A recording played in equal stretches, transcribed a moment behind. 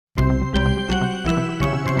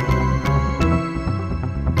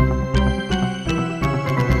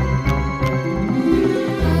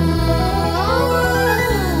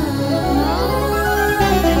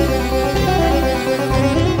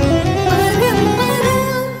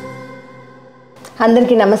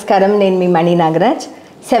అందరికీ నమస్కారం. నేను మీ మణినాగరాజ్.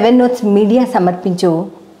 7 Notes మీడియా సమర్పించు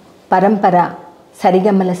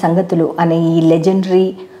పరంపర-సరిగమల సంగతులు అనే ఈ లెజెండరీ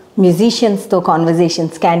మ్యూజిషియన్స్తో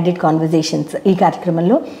కాన్వర్జేషన్స్, క్యాండిడ్ కాన్వర్జేషన్స్ ఈ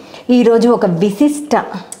కార్యక్రమంలో ఈరోజు ఒక విశిష్ట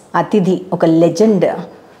అతిథి, ఒక లెజెండ్.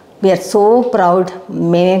 We are so proud.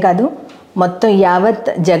 మేమే కాదు, మొత్తం యావత్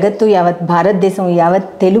జగత్తు, యావత్ భారతదేశం, యావత్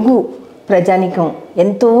తెలుగు ప్రజానికం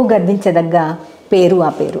ఎంతో గర్వించదగ్గ పేరు.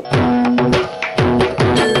 ఆ పేరు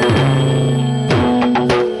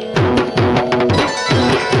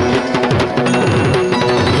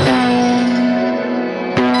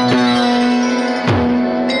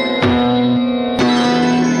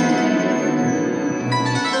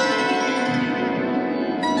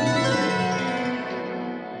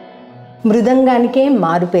మృదంగానికే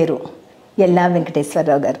మారు పేరు యల్లా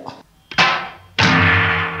వెంకటేశ్వరరావు గారు.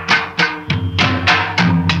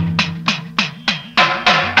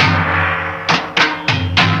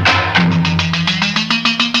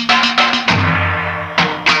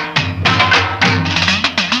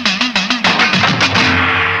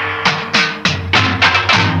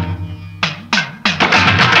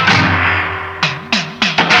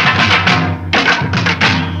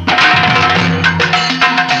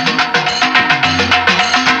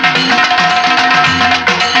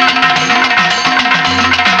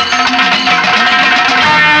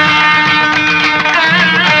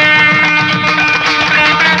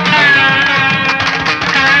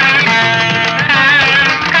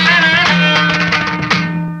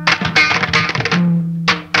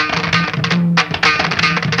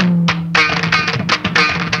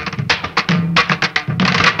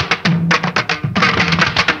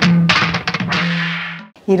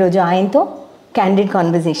 ఈరోజు ఆయనతో candid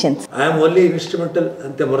conversations. I'm only instrumental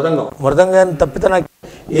అంతే. మృదంగాన్ని తప్పితే నాకు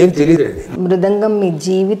ఏం తెలియదండి. మృదంగం మీ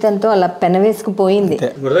జీవితంతో అలా పెనవేసుకుపోయింది.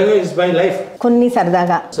 మృదంగం ఇస్ మై లైఫ్. కొన్ని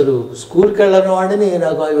సరదాగా అసలు స్కూల్కి వెళ్ళని వాడిని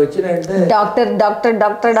నాకు అవి వచ్చినాయంటే డాక్టర్ డాక్టర్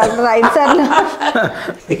డాక్టర్ డాక్టర్ 5 సార్లు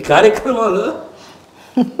ఈ కార్యక్రమాలు.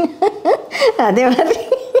 అదే మరి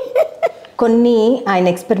కొన్ని ఆయన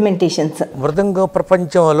ఎక్స్పెరిమెంటేషన్స్. మృదంగ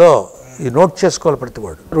ప్రపంచంలో ఈ నోట్ చేసుకోవాలి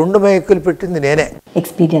ప్రతివాడు. 2 మైకులు పెట్టింది నేనే.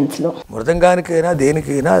 ఎక్స్పీరియన్స్లో మృదంగానికైనా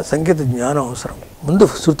దేనికైనా సంగీత జ్ఞానం అవసరం. ముందు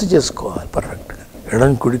శృతి చేసుకోవాలి పర్ఫెక్ట్గా.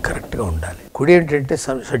 ఎడం కుడి కరెక్ట్గా ఉండాలి. కుడి ఏంటంటే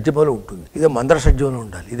షడ్జంలో ఉంటుంది, ఇదే మందర షడ్జంలో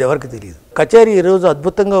ఉండాలి. ఇది ఎవరికి తెలియదు. కచేరీ ఈరోజు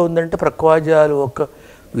అద్భుతంగా ఉందంటే ప్రక్వాద్యాలు ఒక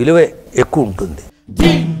విలువే ఎక్కువ ఉంటుంది.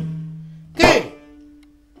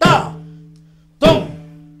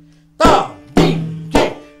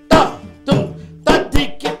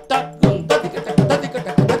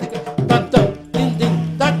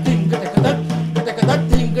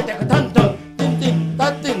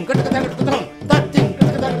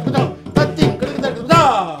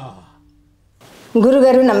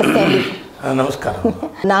 గురుగారు నమస్తే అండి. నమస్కారం.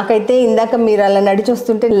 నాకైతే ఇందాక మీరు అలా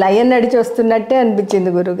నడిచొస్తుంటే లయన్ నడిచొస్తున్నట్టే అనిపించింది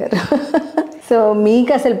గురుగారు. సో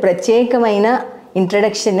మీకు అసలు ప్రత్యేకమైన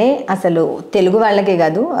ఇంట్రడక్షనే అసలు తెలుగు వాళ్ళకే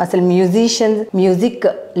కాదు, అసలు మ్యూజిక్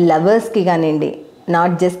లవర్స్కి కానివ్వండి,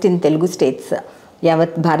 not just in Telugu states,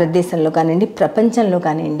 యావత్ భారతదేశంలో కానివ్వండి, ప్రపంచంలో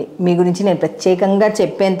కానివ్వండి, మీ గురించి నేను ప్రత్యేకంగా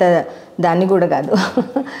చెప్పేంత దాన్ని కూడా కాదు.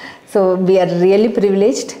 So we are really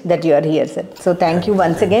privileged that you are here sir. So thank you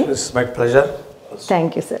once again. It's my pleasure.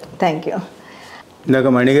 Thank you sir. Thank you. ఇందాక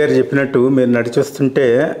మణిగారు చెప్పినట్టు మీరు నడిచొస్తుంటే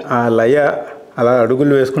ఆ లయ అలా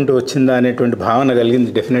అడుగులు వేసుకుంటూ వచ్చిందా అనేటువంటి భావన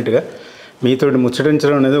కలిగింది. డెఫినెట్గా మీతోటి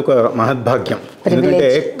ముచ్చటించడం అనేది ఒక మహద్భాగ్యం. ఎందుకంటే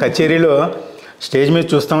కచేరీలో స్టేజ్ మీద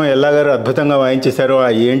చూస్తాం, యల్లా గారు అద్భుతంగా వాయించేశారు,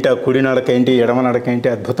 ఏంటి ఆ కుడి నడక ఏంటి, ఎడమ నడక ఏంటి,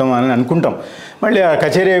 అద్భుతం అని అనుకుంటాం. మళ్ళీ ఆ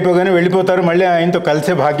కచేరీ అయిపోగానే వెళ్ళిపోతారు, మళ్ళీ ఆయనతో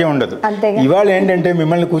కలిసే భాగ్యం ఉండదు. ఇవాళ ఏంటంటే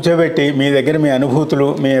మిమ్మల్ని కూర్చోబెట్టి మీ దగ్గర మీ అనుభూతులు,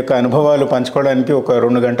 మీ యొక్క అనుభవాలు పంచుకోవడానికి ఒక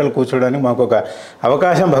 2 గంటలు కూర్చోవడానికి మాకు ఒక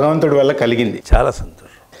అవకాశం భగవంతుడి వల్ల కలిగింది. చాలా సంతోషం.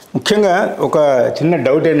 ముఖ్యంగా ఒక చిన్న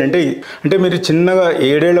డౌట్ ఏంటంటే, అంటే మీరు చిన్నగా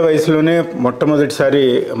 7 ఏళ్ల వయసులోనే మొట్టమొదటిసారి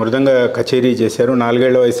మృదంగ కచేరీ చేశారు. 4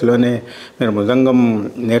 ఏళ్ల వయసులోనే మీరు మృదంగం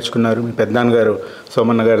నేర్చుకున్నారు మీ పెద్దనాన్నగారు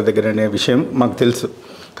సోమన్న గారి దగ్గర అనే విషయం మాకు తెలుసు.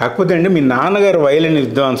 కాకపోతే అండి, మీ నాన్నగారు వయలిన్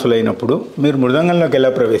విద్వాంసులు అయినప్పుడు మీరు మృదంగంలోకి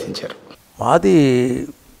ఎలా ప్రవేశించారు? మాది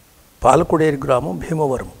పాలకుడేరు గ్రామం,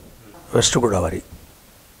 భీమవరం, వెస్ట్ గోదావరి.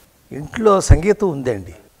 ఇంట్లో సంగీతం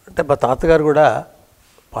ఉందండి. అంటే మా తాతగారు కూడా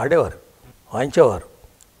పాడేవారు, వాయించేవారు,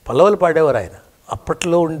 పల్లవులు పాడేవారు. ఆయన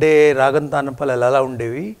అప్పట్లో ఉండే రాగం తానపాలు ఎలా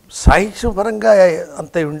ఉండేవి, సాహిత్యం పరంగా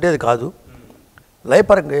అంత ఉండేది కాదు,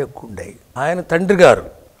 లయపరంగా ఎక్కువ ఉండేవి. ఆయన తండ్రి గారు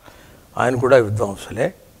ఆయన కూడా విద్వాంసులే.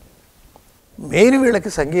 మెయిన్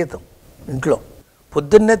వీళ్ళకి సంగీతం. ఇంట్లో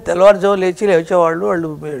పొద్దున్నే తెల్లవారుజాము లేచేవాళ్ళు. వాళ్ళు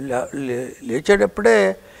లేచేటప్పుడే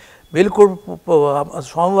మెలుకు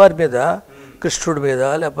స్వామివారి మీద, కృష్ణుడి మీద,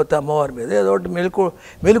 లేకపోతే అమ్మవారి మీద ఏదో ఒకటి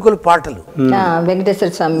మెలుకుల పాటలు. వెంకటేశ్వర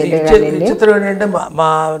స్వామి చిత్రం ఏంటంటే మా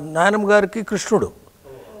నాయనమ్మ గారికి కృష్ణుడు,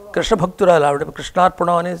 కృష్ణ భక్తురాలు ఆవిడ,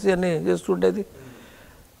 కృష్ణార్పణం అనేసి అన్నీ చేస్తుండేది.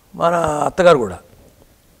 మన అత్తగారు కూడా.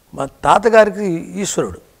 మా తాతగారికి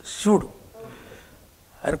ఈశ్వరుడు శివుడు,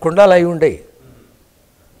 ఆయన కుండాలు అయి ఉండేవి.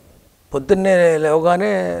 పొద్దున్నే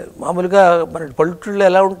లేవగానే మామూలుగా మన పల్లెటూళ్ళలో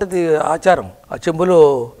ఎలా ఉంటుంది ఆచారం, ఆ చెంబులో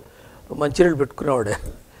మంచినీళ్ళు పెట్టుకునేవాడే,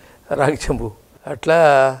 రాగి చెంబు. అట్లా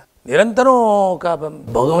నిరంతరం ఒక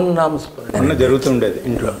భగవన్ నామస్మరణ జరుగుతుండేది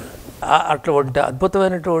ఇంట్లో. అటువంటి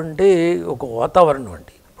అద్భుతమైనటువంటి ఒక వాతావరణం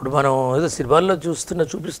అండి. ఇప్పుడు మనం ఏదో సినిమాల్లో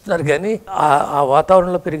చూపిస్తున్నారు కానీ ఆ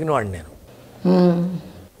వాతావరణంలో పెరిగిన వాడిని నేను.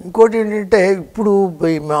 ఇంకోటి ఏంటంటే, ఇప్పుడు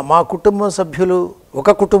మా కుటుంబ సభ్యులు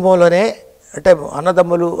ఒక కుటుంబంలోనే, అంటే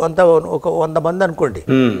అన్నదమ్ములు అంతా ఒక 100 మంది అనుకోండి,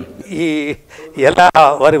 ఈ ఎలా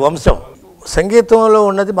వారి వంశం సంగీతంలో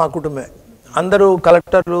ఉన్నది మా కుటుంబమే. అందరూ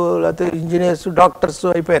కలెక్టర్లు, లేకపోతే ఇంజనీర్స్, డాక్టర్స్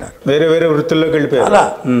అయిపోయినారు, వేరే వేరే వృత్తుల్లోకి వెళ్ళిపోయారు. అలా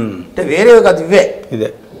అంటే వేరే కాదు, ఇదే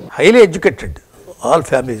హైలీ ఎడ్యుకేటెడ్ ఆల్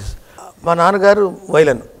ఫ్యామిలీస్. మా నాన్నగారు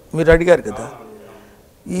వైలన్, మీరు అడిగారు కదా,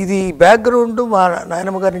 ఇది బ్యాక్గ్రౌండ్ మా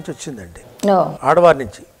నాయనమ్మ గారి నుంచి వచ్చిందండి, ఆడవారి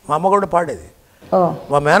నుంచి. మా అమ్మ కూడా పాడేది,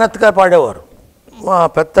 మా మేనత్త గారు పాడేవారు, మా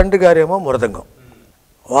పెత్తంటి గారేమో మృదంగం.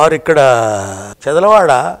 వారు ఇక్కడ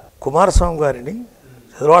చెదలవాడ కుమారస్వామి గారిని,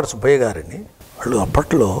 చెదలవాడ సుబ్బయ్య గారిని, వాళ్ళు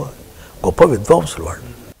అప్పట్లో గొప్ప విద్వాంసులు వాళ్ళు.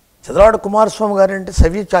 చెదలవాడ కుమారస్వామి గారు అంటే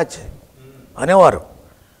సవ్య చాచి అనేవారు.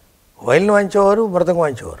 వైలిన్ వాయించేవారు, మృదంగం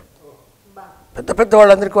వాయించేవారు. పెద్ద పెద్ద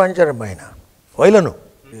వాళ్ళందరికీ వాయించారు ఆయన వైలను.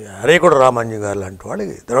 అరేకుడ రామాంజీ గారు లాంటి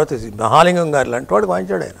వాడికి, తర్వాత మహాలింగం గారు లాంటి వాడికి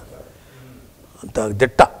వాయించాడు ఆయన, అంత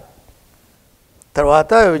దిట్ట.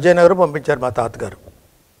 తర్వాత విజయనగరం పంపించారు మా తాతగారు.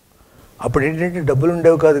 అప్పుడు ఏంటంటే డబ్బులు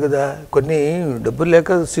ఉండేవి కాదు కదా, కొన్ని డబ్బులు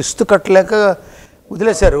లేక శిస్తు కట్టలేక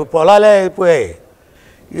వదిలేశారు, పొలాలే అయిపోయాయి.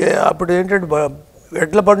 అప్పుడు ఏంటంటే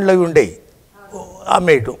ఎడ్ల బండ్లు అవి ఉండేవి,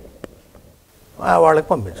 అమ్మేయటం, వాళ్ళకి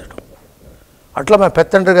పంపించడం. అట్లా మా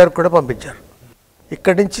పెత్తండ్రి గారికి కూడా పంపించారు.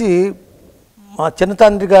 ఇక్కడి నుంచి మా చిన్న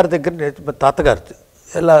తండ్రి గారి దగ్గర మా తాతగారు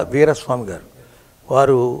ఎలా వీరస్వామి గారు,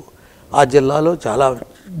 వారు ఆ జిల్లాలో చాలా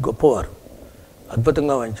గొప్పవారు,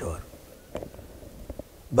 అద్భుతంగా వాయించేవారు.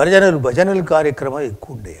 భజనలు కార్యక్రమాలు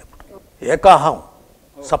ఎక్కువ ఉండేవి అప్పుడు. ఏకాహం,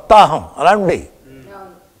 సప్తాహం అలా ఉండేవి.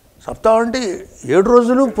 సప్తాహం అంటే 7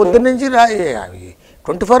 రోజులు పొద్దున్న నుంచి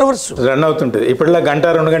 24 hours రన్ అవుతుంటుంది. ఇప్పుడులా గంట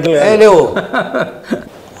 2 గంటలు లేవు.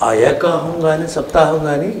 ఆ ఏకాహం కానీ సప్తాహం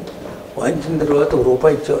కానీ వాయించిన తర్వాత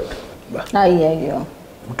 ₹1 ఇచ్చేవాడు. అయ్యో,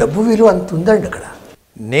 డబ్బు విలువ అంత ఉందండి అక్కడ.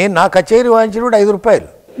 నేను నా కచేరీ వాయించినప్పుడు ₹5.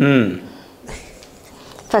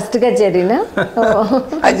 ఫస్ట్ కచేరీనా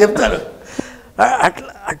అది చెప్తాను.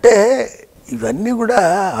 అట్లా అంటే ఇవన్నీ కూడా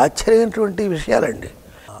ఆశ్చర్యమైనటువంటి విషయాలండి.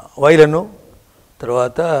 వైలను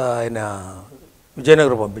తర్వాత ఆయన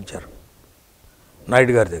విజయనగరం పంపించారు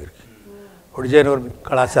నాయుడు గారి దగ్గరికి. విజయనగరం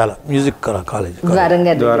కళాశాల మ్యూజిక్ కాలేజ్,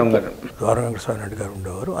 ద్వారం వెంకటస్వామి నాయుడు గారు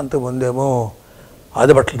ఉండేవారు. అంతకుముందేమో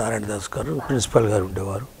ఆదిభట్ల నారాయణ దాస్ గారు ప్రిన్సిపాల్ గారు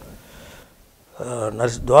ఉండేవారు.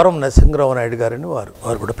 ద్వారం నరసింహరావు నాయుడు గారని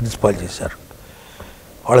వారు కూడా ప్రిన్సిపాల్ చేశారు.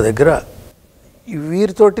 వాళ్ళ దగ్గర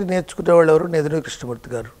వీరితోటి నేర్చుకునే వాళ్ళు ఎవరు, నెదురు కృష్ణమూర్తి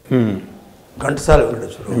గారు, ఘంటసాల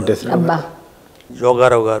వెంకటేశ్వర,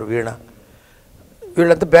 జోగారావు గారు, వీణ,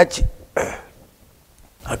 వీళ్ళంతా బ్యాచ్.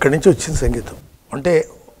 అక్కడి నుంచి వచ్చింది సంగీతం. అంటే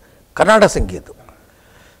కర్ణాటక సంగీతం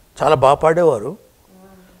చాలా బాగా పాడేవారు,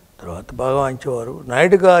 తర్వాత బాగా వాయించేవారు.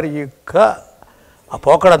 నాయుడు గారి యొక్క ఆ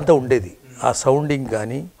పోకడంతా ఉండేది, ఆ సౌండింగ్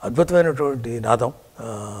కానీ అద్భుతమైనటువంటి నాదం,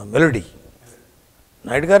 మెలోడీ.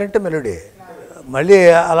 Naidu guarantee melody. మళ్ళీ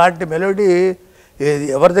అలాంటి మెలోడీ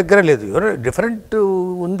ఎవరి దగ్గర లేదు, ఎవరు డిఫరెంట్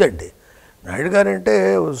ఉందండి. నాయుడు గారంటే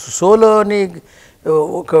సోలోని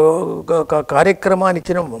ఒక కార్యక్రమాన్ని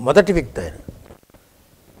ఇచ్చిన మొదటి వ్యక్తి ఆయన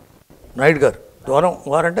నాయుడు గారు. దూరం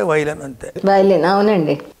వారంటే వైలన్ అంతే. వైలన్,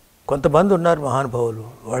 అవునండి. కొంతమంది ఉన్నారు మహానుభావులు,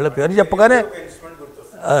 వాళ్ళ పేరు చెప్పగానే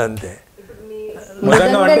అంతే.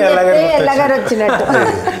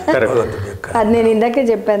 అది నేను ఇందాకే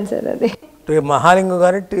చెప్పాను సార్. అది మహాలింగం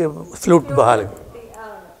గారంటే ఫ్లూట్ మహాలింగం,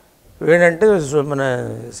 ఏంటంటే మన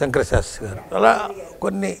శంకరశాస్త్రి గారు, అలా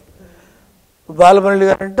కొన్ని. బాలమురళి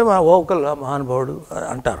గారు అంటే మా ఓకల్ మహానుభావుడు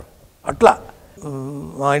అంటారు. అట్లా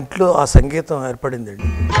మా ఇంట్లో ఆ సంగీతం ఏర్పడిందండి.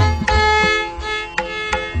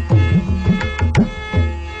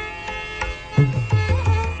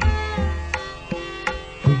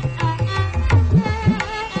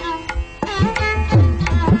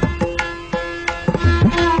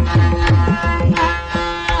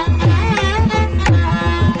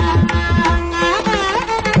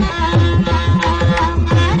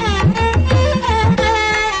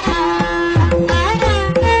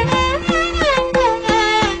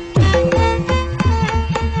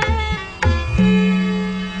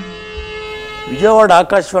 విజయవాడ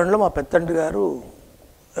ఆకాశవాణిలో మా పెత్తంటి గారు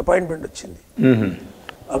అపాయింట్మెంట్ వచ్చింది.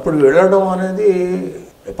 అప్పుడు వెళ్ళడం అనేది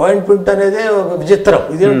అపాయింట్మెంట్ అనేది ఒక విచిత్రం.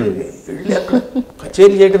 ఇదేంటి వెళ్ళి అక్కడ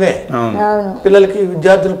కచేరీ చేయటమే, పిల్లలకి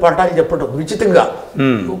విద్యార్థులు పాఠాలు చెప్పడం విచిత్రంగా,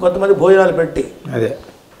 కొంతమంది భోజనాలు పెట్టి అదే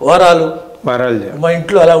వారాలు వారాలు మా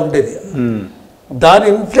ఇంట్లో అలా ఉండేది. దాని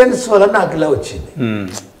ఇన్ఫ్లుయెన్స్ వల్ల నాకు ఇలా వచ్చింది.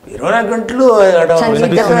 24 గంటలు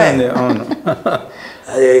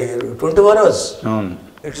అది 24 hours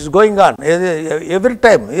it's going on. Every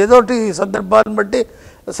time ఏదోటి సందర్భాన్ని బట్టి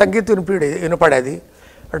సంగీతం వినపడేది,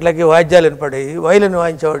 అట్లాగే వాయిద్యాలు వినపడేవి. వైలిన్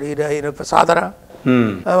వాయించేవాడు ఈయన సాధన,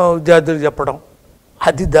 విద్యార్థులకు చెప్పడం.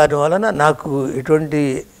 అది దాని వలన నాకు ఇటువంటి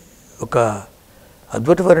ఒక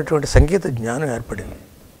అద్భుతమైనటువంటి సంగీత జ్ఞానం ఏర్పడింది.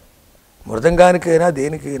 మృదంగానికైనా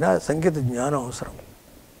దేనికైనా సంగీత జ్ఞానం అవసరం.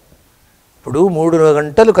 ఇప్పుడు 3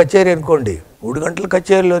 గంటలు కచేరీ అనుకోండి, 3 గంటల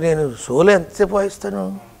కచేరీలో నేను సోలో ఎంతసేపు వాయిస్తాను?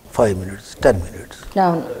 5 minutes 10 minutes.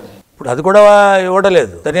 ఇప్పుడు అది కూడా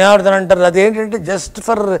ఇవ్వడలేదు. ధన్యవాదాలు అంటారు. అదేంటంటే జస్ట్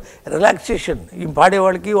ఫర్ రిలాక్సేషన్, ఈ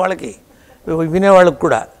పాడేవాళ్ళకి వాళ్ళకి వినేవాళ్ళకి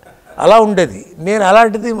కూడా అలా ఉండేది. నేను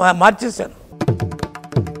అలాంటిది మార్చేశాను.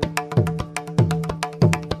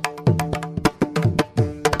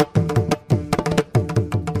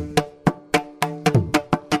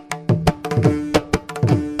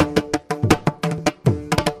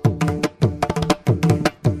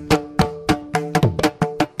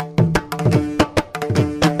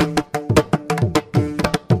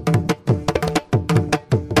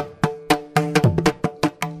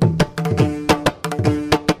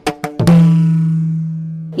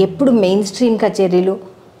 ఎప్పుడు మెయిన్ స్ట్రీమ్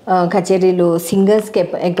కచేరీలు సింగర్స్కి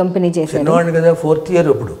అకంపెనీ చేశారు. చిన్నవాడిని కదా, 4th year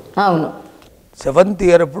అప్పుడు. అవును. 7th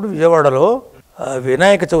year అప్పుడు విజయవాడలో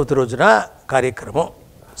వినాయక చవితి రోజున కార్యక్రమం,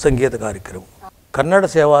 సంగీత కార్యక్రమం కన్నడ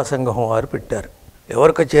సేవా సంఘం వారు పెట్టారు.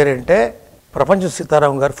 ఎవరు కచేరీ అంటే ప్రపంచ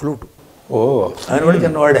సీతారాం గారు ఫ్లూటు. ఆయన కూడా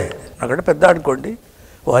చిన్నవాడే, నాకంటే పెద్ద అనుకోండి.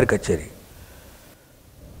 వారి కచేరీ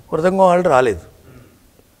మృదంగం వాళ్ళు రాలేదు.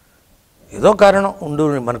 ఏదో కారణం ఉండు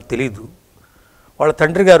మనకు తెలియదు. వాళ్ళ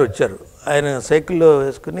తండ్రి గారు వచ్చారు. ఆయన సైకిల్లో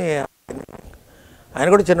వేసుకుని, ఆయన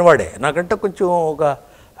కూడా చిన్నవాడే, నాకంటే కొంచెం ఒక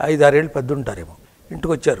 5-6 ఏళ్ళు పెద్ద ఉంటారేమో.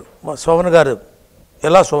 ఇంటికి వచ్చారు. మా సోమన్ గారు,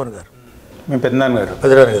 ఎలా సోమన్ గారు, పెద్దనాన్న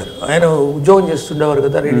గారు, ఆయన ఉద్యోగం చేస్తుండేవారు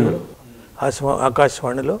కదా రేడియోలో,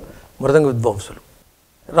 ఆకాశవాణిలో మృదంగ విద్వాంసులు.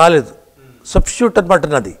 రాలేదు, సబ్స్టిట్యూట్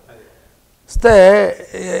అనమాట నాది. వస్తే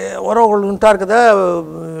ఎవరో ఒకళ్ళు ఉంటారు కదా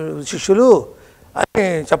శిష్యులు అని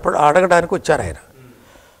అడగడానికి వచ్చారు ఆయన.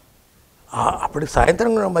 అప్పటికి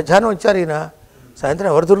సాయంత్రం మధ్యాహ్నం వచ్చారు ఈయన. సాయంత్రం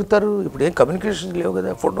ఎవరు దొరుకుతారు? ఇప్పుడు ఏం కమ్యూనికేషన్ లేవు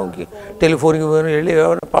కదా, ఫోటోకి టెలిఫోన్కి వెళ్ళి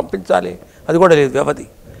ఏమైనా పంపించాలి, అది కూడా లేదు వ్యవధి.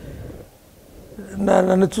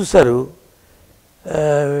 నన్ను చూశారు.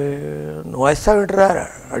 నువ్వు వాయిస్తావేంటరా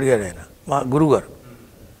అడిగాడు ఆయన, మా గురువుగారు.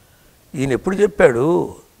 ఈయన ఎప్పుడు చెప్పాడు,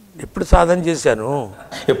 ఎప్పుడు సాధన చేశాను,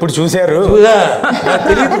 ఎప్పుడు చూశారు నాకు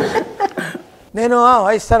తెలియదు. నేను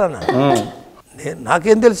వాయిస్తానన్నా.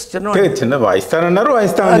 నాకేం తెలుసు, చిన్న వాయిస్తానన్నారు,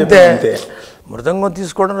 అంతే. మృదంగం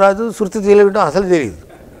తీసుకోవడం రాదు, శృతి తెలియడం అసలు తెలియదు.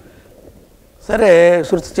 సరే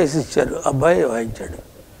శృతి చేసి ఇచ్చారు, అబ్బాయి వాయించాడు.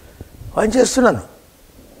 వాయించేస్తున్నాను.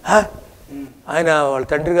 ఆయన వాళ్ళ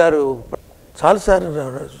తండ్రి గారు, చాలు సార్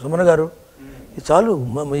సుమన్ గారు, ఇది చాలు,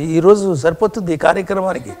 ఈరోజు సరిపోతుంది ఈ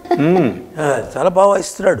కార్యక్రమానికి, చాలా బాగా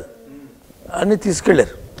వాయిస్తున్నాడు అని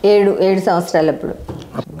తీసుకెళ్ళారు. 7 సంవత్సరాలప్పుడు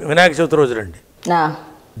వినాయక చవితి రోజు రండి.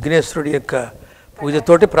 విఘ్నేశ్వరుడి యొక్క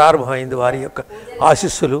పూజతోటి ప్రారంభమైంది వారి యొక్క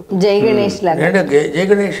ఆశీస్సులు. జై గణేష్ జై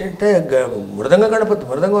గణేష్ అంటే మృదంగ గణపతి,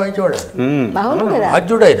 మృదంగం వాయించేవాడు,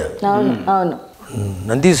 ఆద్యుడు ఆయన.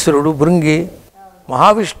 నందీశ్వరుడు, భృంగి,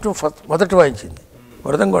 మహావిష్ణు మొదట వాయించింది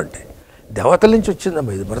మృదంగం. అంటే దేవతల నుంచి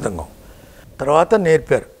వచ్చిందమ్మా ఇది మృదంగం. తర్వాత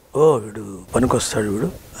నేర్పారు, వీడు పనికొస్తాడు వీడు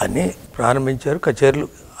అని ప్రారంభించారు కచేరీలు.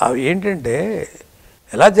 అవి ఏంటంటే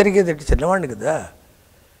ఎలా జరిగేదంటే, చిన్నవాడిని కదా,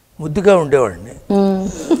 ముద్దుగా ఉండేవాడిని.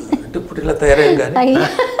 అంటే ఇప్పుడు ఇలా తయారైంది, కానీ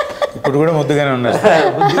ఇప్పుడు కూడా ముద్దుగానే ఉన్నారు.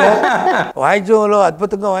 ముద్దుగా వాయిద్యంలో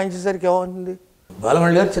అద్భుతంగా వాయించేసరికి ఏమవుతుంది,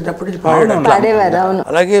 బాలమణి గారు చిన్నప్పటి నుంచి పాడారు.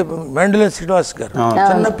 అలాగే మెండలిన్ శ్రీనివాస్ గారు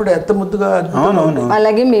చిన్నప్పుడు ఎంత ముద్దుగా.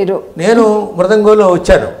 అలాగే మీరు, నేను మృదంగంలో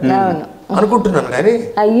వచ్చాను అనుకుంటున్నాను, కానీ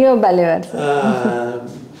అయ్యో బలేవారు.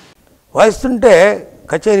 వాయిస్తుంటే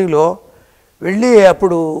కచేరీలో వెళ్ళి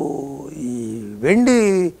అప్పుడు ఈ వెండి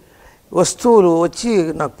వస్తువులు వచ్చి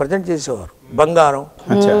నాకు ప్రజెంట్ చేసేవారు, బంగారం,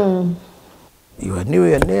 ఇవన్నీ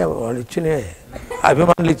వాళ్ళు ఇచ్చినవే,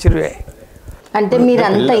 అభిమానులు ఇచ్చినవే. అంటే మీరు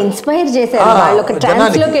అంత ఇన్స్పైర్ చేశారు, వాళ్ళు ఒక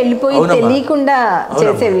ట్రాన్స్ లోకి వెళ్ళిపోయి తెలియకుండా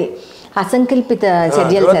చేసేవి అసంకల్పిత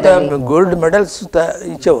చర్యలు. గోల్డ్ మెడల్స్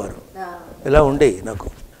ఇచ్చేవారు, ఇలా ఉండేవి నాకు.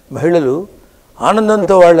 మహిళలు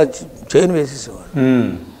ఆనందంతో వాళ్ళ చైన్ వేసేసేవారు,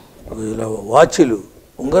 ఇలా వాచ్లు,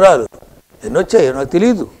 ఉంగరాలు ఎన్ని వచ్చాయి నాకు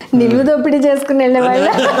తెలియదు. నిలువు దోపిడీ చేసుకుని వెళ్ళేవాళ్ళ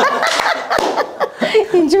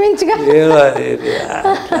ఇంచుమించుగా.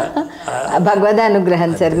 భగవద్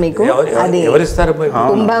అనుగ్రహం సార్ మీకు. అది ఎవరిస్తారు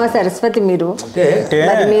కుంభావ సరస్వతి మీరు.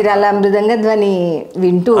 మరి మీరు అలా మృదంగ ధ్వని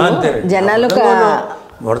వింటూ జనాలు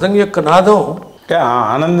మృదంగం యొక్క నాదం అంటే ఆ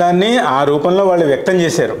ఆనందాన్ని ఆ రూపంలో వాళ్ళు వ్యక్తం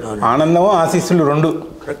చేశారు. ఆనందము ఆశీస్సులు రెండు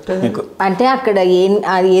మీకు. అంటే అక్కడ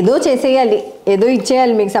ఏదో చేసేయాలి, ఏదో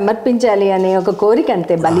ఇచ్చేయాలి, మీకు సమర్పించాలి అనే ఒక కోరిక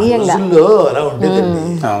అంతే బలీయంగా. అలా ఉండేది.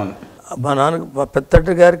 అవును. మా నాన్న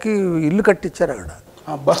పెద్దటి గారికి ఇల్లు కట్టించారు అక్కడ.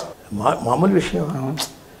 అబ్బా, మామూలు విషయం.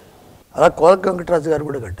 అలా కోలక వెంకటరాజు గారు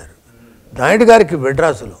కూడా కట్టారు. నాయుడు గారికి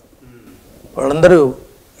మెడ్రాసులో వాళ్ళందరూ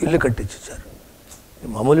ఇల్లు కట్టించారు.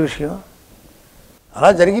 మామూలు విషయం. అలా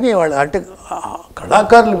జరిగినాయి వాళ్ళు. అంటే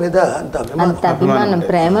కళాకారుల మీద అంత అభిమానం,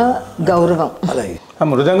 ప్రేమ, గౌరవం. అలాగే ఆ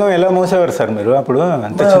మృదంగం ఎలా మోసేవారు సార్ మీరు అప్పుడు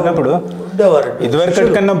అంత చిన్నప్పుడు? ఇదివరకు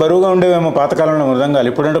కన్నా బరువుగా ఉండేవేమో పాతకాలంలో మృదంగాలు.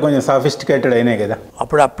 ఇప్పుడంటే కొంచెం సాఫిస్టికేటెడ్ అయినాయి కదా.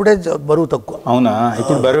 అప్పుడే బరువు తక్కువ. అవునా?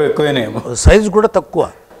 ఇప్పుడు బరువు ఎక్కువైనాయేమో. సైజు కూడా తక్కువ.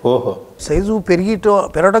 ఓహో. సైజు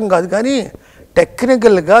పెరగడం కాదు కానీ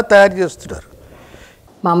టెక్నికల్గా తయారు చేస్తున్నారు.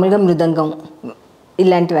 మామూలుగా మృదంగం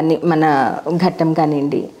ఇలాంటివన్నీ మన ఘట్టం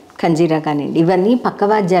కానివ్వండి, కంజీరా కానివ్వండి, ఇవన్నీ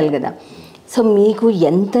పక్కవాద్యాలు కదా. సో మీకు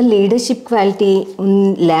ఎంత లీడర్షిప్ క్వాలిటీ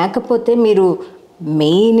లేకపోతే మీరు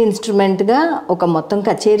మెయిన్ ఇన్స్ట్రుమెంట్గా ఒక మొత్తం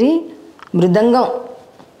కచేరీ మృదంగం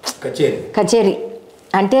కచేరీ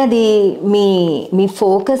అంటే అది మీ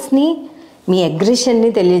ఫోకస్ని, మీ అగ్రెషన్ని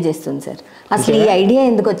తెలియజేస్తుంది సార్. అసలు ఈ ఐడియా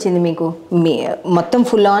ఎందుకు వచ్చింది మీకు మీ మొత్తం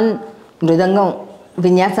ఫుల్ ఆన్ మృదంగం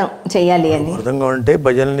విన్యాసం చేయాలి అని? మృదంగం అంటే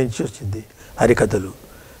భజనల నుంచి వచ్చింది, హరికథలు,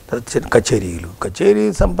 కచేరీ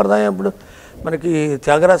సంప్రదాయం ఇప్పుడు మనకి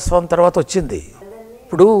త్యాగరాజ స్వామి తర్వాత వచ్చింది.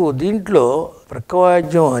 ఇప్పుడు దీంట్లో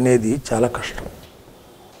ప్రక్కవాద్యం అనేది చాలా కష్టం.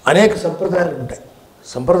 అనేక సంప్రదాయాలు ఉంటాయి.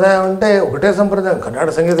 సంప్రదాయం అంటే ఒకటే సంప్రదాయం,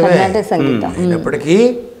 కర్ణాటక సంగీతమే అయినప్పటికీ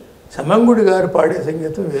సమంగుడి గారు పాడే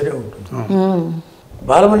సంగీతం వేరే ఉంటుంది,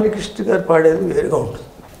 బాలమల్లికృష్ణ గారు పాడేది వేరేగా ఉంటుంది.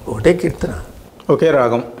 ఒకటే కీర్తన, ఒకే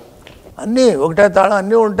రాగం, అన్నీ ఒకటే తాళం,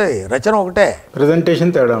 అన్నీ ఉంటాయి, రచన ఒకటే,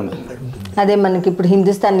 ప్రజెంటేషన్ తేడా ఉంటుంది. అదే మనకి ఇప్పుడు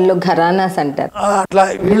హిందుస్థానీలో ఘరానాస్ అంటారు. అట్లా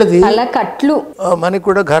వీళ్ళది అలా కట్లు. మనకి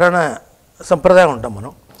కూడా ఘరానా సంప్రదాయం ఉంటాం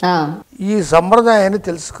మనం. ఈ సంప్రదాయాన్ని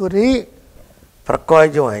తెలుసుకుని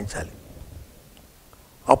ప్రక్కవాద్యం వాయించాలి.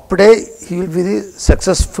 అప్పుడే he will be the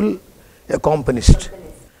successful అకాంపనిస్ట్.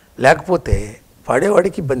 లేకపోతే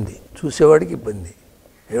పాడేవాడికి ఇబ్బంది, చూసేవాడికి ఇబ్బంది.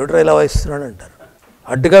 ఏమిట్రా ఇలా వాయిస్తున్నాడు అంటారు,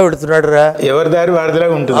 అడ్డుగా పెడుతున్నాడు రా, ఎవరి దారి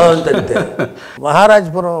వాడిదిలాగా ఉంటుంది. అంతే.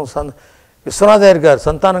 మహారాజపురం విశ్వనాథయ్య గారు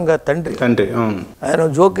సంతానం గారు తండ్రి ఆయన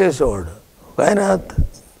జోక్ వేసేవాడు. ఆయన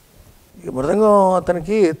మృదంగం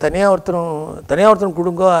అతనికి తనియావర్తనం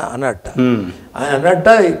కుడుంగో అన్నట్ట. ఆయన అన్నట్ట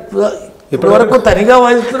ఇప్పటి వరకు తనిగా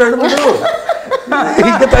వాయిస్తున్నాడు,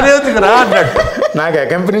 ఇంకా తనియావుతుంది రా అన్నట్టు. నాకు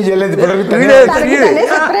అకంపెనీ చేయలేదు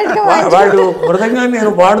వాడు మృదంగాన్ని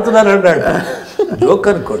నేను పాడుతున్నాను అన్నట్ట. జోక్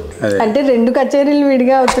అనుకోండి. అంటే 2 కచేరీలు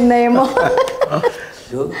విడిగా అవుతున్నాయేమో.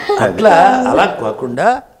 అలా కాకుండా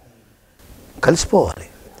కలిసిపోవాలి,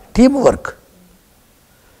 టీమ్ వర్క్.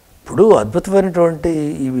 ఇప్పుడు అద్భుతమైనటువంటి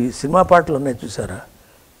ఇవి సినిమా పాటలు ఉన్నాయి చూసారా,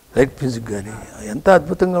 లైట్ మ్యూజిక్ కానీ ఎంత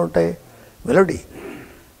అద్భుతంగా ఉంటాయి, మెలోడీ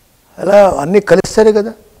అలా అన్నీ కలిస్తారే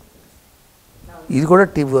కదా. ఇది కూడా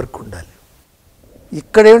టీం వర్క్ ఉండాలి.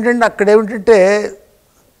 అక్కడేమిటంటే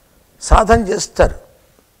సాధన చేస్తారు,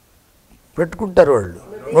 పెట్టుకుంటారు వాళ్ళు,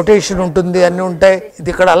 నోటేషన్ ఉంటుంది, అన్నీ ఉంటాయి. ఇది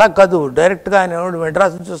ఇక్కడ అలా కాదు, డైరెక్ట్గా ఆయన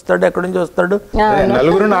మెడ్రాస్ నుంచి వస్తాడు, ఎక్కడి నుంచి వస్తాడు,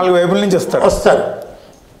 నలుగురు 4 వైపుల నుంచి వస్తారు.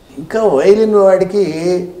 ఇంకా వైలిన్ వాడికి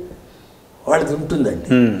వాళ్ళది ఉంటుందండి.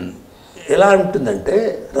 ఎలా ఉంటుందంటే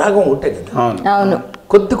రాగం ఒకటే కదా,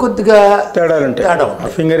 కొద్దిగా తేడాలు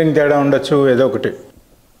ఉంటాయి, ఫింగరింగ్ తేడా ఉండొచ్చు, ఏదో ఒకటి.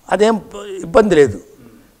 అదేం ఇబ్బంది లేదు,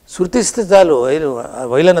 శృతిస్తే చాలు.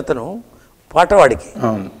 వైలిన్ అతను పాటవాడికి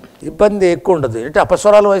ఇబ్బంది ఎక్కువ ఉండదు. అంటే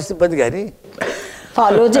అపస్వరాలు వాయిస్తే ఇబ్బంది, కానీ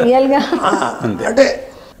ఫాలో చేయాలిగా. అంటే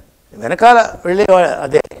వెనకాల వెళ్ళే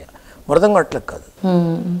అదే మృదంగం అట్లా కాదు,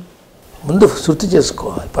 ముందు శృతి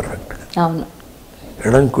చేసుకోవాలి పర్ఫెక్ట్గా.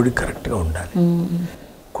 ఎడం కుడి కరెక్ట్గా ఉండాలి.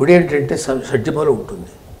 కుడి ఏంటంటే షడ్జంలో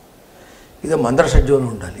ఉంటుంది, ఇది మందర షడ్జంలో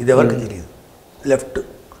ఉండాలి. ఇది ఎవరికి తెలియదు. లెఫ్ట్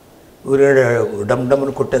డమ్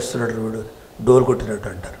డమ్ను కొట్టేస్తున్నాడు వీడు, డోర్ కొట్టినట్టు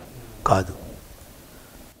అంటారు. కాదు,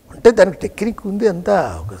 అంటే దానికి టెక్నిక్ ఉంది, అంతా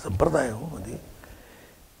ఒక సంప్రదాయం అది.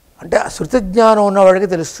 అంటే ఆ శృతి జ్ఞానం ఉన్నవాడికి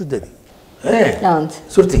తెలుస్తుంది అది.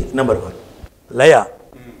 శృతి నెంబర్ 1, లయ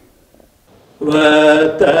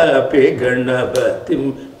గణపతిం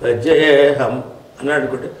భజేహం అని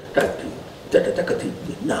అనుకుంటే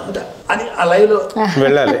అని ఆ లయలో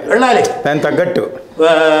వెళ్ళాలి. దాని తగ్గట్టు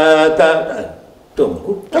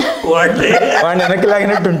వెనక్కి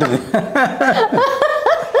లాగినట్టు ఉంటుంది.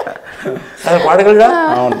 అది పాడగలరా?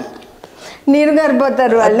 అవును, నీరు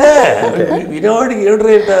గారిపోతారు వాళ్ళు. వినేవాడికి ఏడు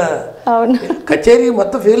రేట కచేరీ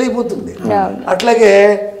మొత్తం ఫెయిల్ అయిపోతుంది. అట్లాగే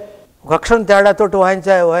ఒక అక్షరం తేడాతోటి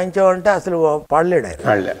వాయించామంటే అసలు పాడలేడు ఆయన.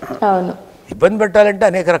 అవును, ఇబ్బంది పెట్టాలంటే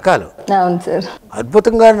అనేక రకాలు. అవును సార్.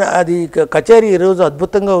 అద్భుతంగా అది కచేరీ ఈరోజు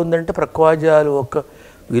అద్భుతంగా ఉందంటే ప్రక్కవాద్యాలు ఒక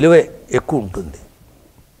విలువే ఎక్కువ ఉంటుంది.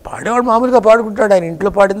 పాడేవాడు మామూలుగా పాడుకుంటాడు, ఆయన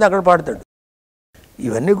ఇంట్లో పాడింది అక్కడ పాడతాడు.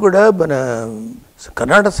 ఇవన్నీ కూడా మన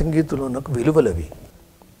కర్ణాటక సంగీతంలో ఉన్న విలువలు అవి.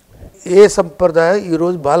 ఏ సంప్రదాయం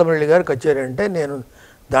ఈరోజు బాలమురళి గారు కచేరీ అంటే నేను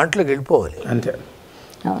దాంట్లోకి వెళ్ళిపోవాలి అంతే,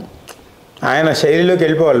 ఆయన శైలిలోకి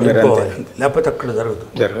వెళ్ళిపోవాలి, లేకపోతే అక్కడ జరగదు.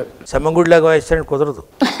 సెమ్మంగుడిలాగా వాయిస్తారని కుదరదు.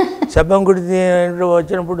 సెమ్మంగుడి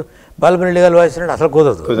వచ్చినప్పుడు బాలమురళి గారు వాయిస్తారని అసలు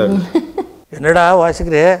కుదరదు. ఎన్నడా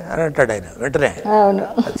వాసికరే అని అంటాడు ఆయన వెంటనే.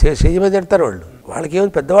 స్టేజ్ మీద తిడతారు వాళ్ళు, వాళ్ళకి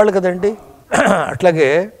ఏమి పెద్దవాళ్ళు కదండి. అట్లాగే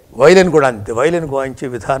వైలిన్ కూడా అంతే, వైలిన్ వాయించే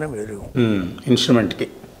విధానం వేరు ఇన్స్ట్రుమెంట్కి.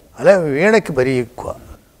 అలాగే వీణకి మరీ ఎక్కువ.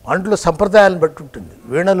 అంట్లో సంప్రదాయాలను బట్టి ఉంటుంది.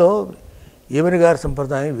 వీణలో ఈవెన్ గారి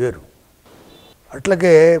సంప్రదాయం వేరు.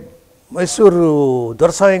 అట్లాగే మైసూరు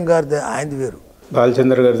దొరస్వామి గారిది ఆయనది వేరు,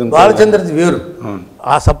 బాలచంద్రది వేరు.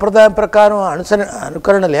 ఆ సంప్రదాయం ప్రకారం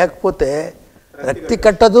అనుకరణ లేకపోతే రక్తి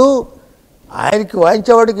కట్టదు, ఆయనకి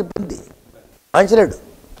వాయించేవాడికి ఇబ్బంది, వాయించలేడు.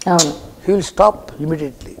 He will stop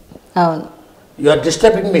immediately. You are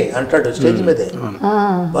disturbing మీ అంటాడు స్టేజ్ మీదే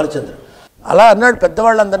బాలచంద్ర. అలా అన్నాడు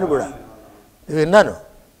పెద్దవాళ్ళందరినీ కూడా నేను విన్నాను.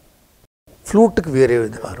 ఫ్లూట్కి వేరే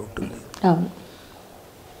విధానం ఉంటుంది.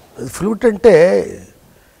 అది ఫ్లూట్ అంటే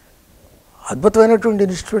అద్భుతమైనటువంటి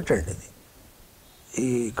ఇన్స్ట్రుమెంట్ అండి. అది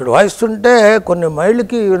ఇక్కడ వాయిస్తుంటే కొన్ని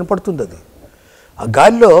మైళ్ళకి వినపడుతుంది. అది ఆ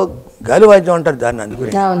గాలి వాయిద్యం అంటారు దాన్ని,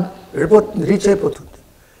 అందుకని వెళ్ళిపోతుంది, రీచ్ అయిపోతుంది.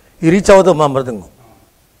 ఈ రీచ్ అవ్వదు మా మృదంగం.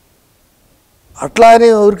 అట్లా అని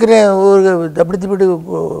ఊరికినే దబ్బిడి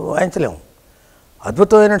వాయించలేము.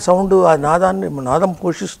 అద్భుతమైన సౌండ్, ఆ నాదం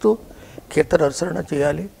పోషిస్తూ కీర్తన అనుసరణ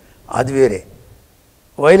చేయాలి, అది వేరే.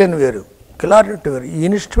 వైలిన్ వేరు, క్లారినెట్ వేరు. ఈ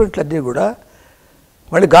ఇన్స్ట్రుమెంట్లు అన్నీ కూడా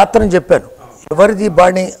మళ్ళీ గాత్రం చెప్పాను, ఎవరిది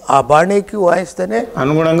బాణీ ఆ బాణీకి వాయిస్తేనే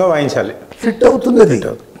అనుగుణంగా వాయించాలి, ఫిట్ అవుతుంది. అది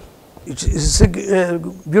it's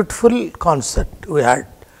beautiful concept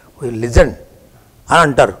we listen అని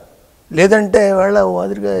అంటారు. లేదంటే వాళ్ళ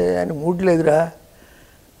మాదిరిగా ఆయన మూడ్ లేదురా,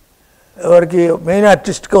 ఎవరికి మెయిన్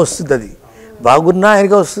ఆర్టిస్ట్గా వస్తుంది. అది బాగున్నా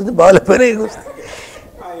ఆయనగా వస్తుంది, బాగోలేకపోయినా ఆయనగా వస్తుంది.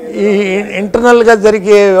 ఈ ఇంటర్నల్గా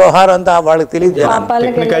జరిగే వ్యవహారం అంతా వాళ్ళకి తెలియదు.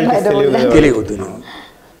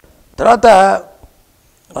 తర్వాత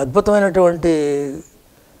అద్భుతమైనటువంటి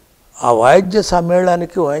ఆ వాయిద్య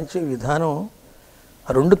సమ్మేళనానికి వాయించే విధానం, ఆ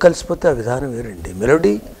రెండు కలిసిపోతే ఆ విధానం వేరండి.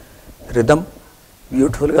 మెలోడీ, రిథమ్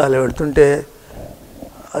బ్యూటిఫుల్గా అలా పెడుతుంటే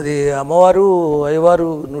అది అమ్మవారు అయ్యవారు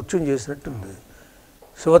నృత్యం చేసినట్టుంది.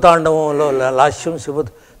 శివతాండవంలో లాస్యం శివ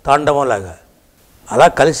తాండవం లాగా అలా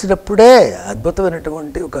కలిసినప్పుడే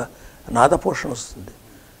అద్భుతమైనటువంటి ఒక నాదపోషణ వస్తుంది,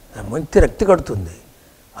 మంచి రక్తి కడుతుంది.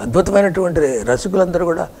 అద్భుతమైనటువంటి రసికులందరూ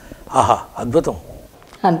కూడా ఆహా అద్భుతం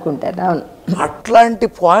అనుకుంటారు. అవును, అట్లాంటి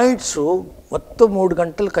పాయింట్స్ మొత్తం 3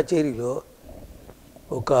 గంటల కచేరీలో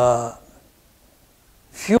ఒక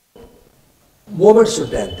ఫ్యూ మూమెంట్స్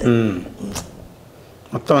ఉంటాయి అంతే.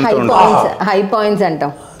 హై పాయింట్స్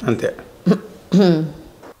అంటాం అంతే.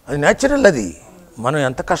 అది న్యాచురల్. అది మనం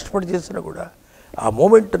ఎంత కష్టపడి చేసినా కూడా ఆ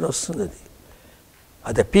మూమెంట్ వస్తుంది.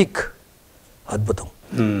 అది పీక్ అద్భుతం.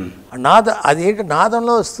 అది ఏంటి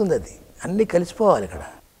నాదంలో వస్తుంది. అది అన్నీ కలిసిపోవాలి ఇక్కడ,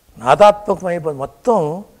 నాదాత్మకం అయిపోయింది మొత్తం.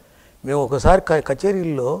 మేము ఒకసారి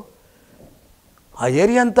కచేరీల్లో ఆ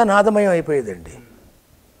ఏరియా అంతా నాదమయం అయిపోయేదండి.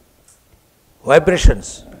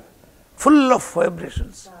 Vibrations, full of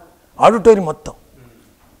vibrations, auditorium మొత్తం.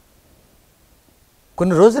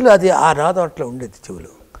 కొన్ని రోజులు అది ఆ నాదం అట్లా ఉండేది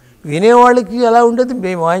చెవులు. వినేవాళ్ళకి అలా ఉండేది,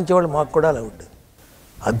 మేము వాయించేవాళ్ళు మాకు కూడా అలా ఉండేది.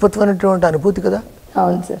 అద్భుతమైనటువంటి అనుభూతి కదా.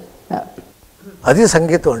 అవును సార్, అది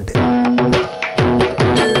సంగీతం అంటే.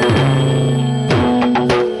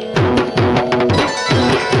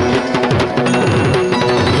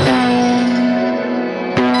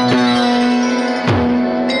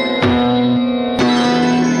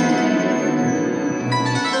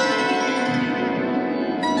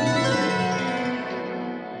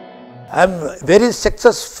 I'm very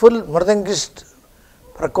successful mridangist.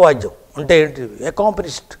 ప్రక్కవాద్యం అంటే ఏంటి,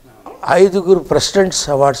 అకాంపనిస్ట్. 5 ప్రెసిడెంట్స్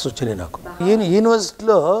అవార్డ్స్ వచ్చినాయి నాకు.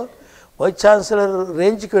 యూనివర్సిటీలో వైస్ ఛాన్సలర్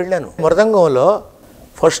రేంజ్కి వెళ్ళాను. మృదంగంలో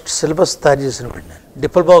ఫస్ట్ సిలబస్ తయారు చేసిన వాడిని.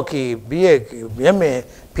 డిప్లొమాకి, బిఏకి, ఎంఏ,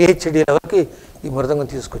 పిహెచ్డి లెవెల్కి ఈ మృదంగం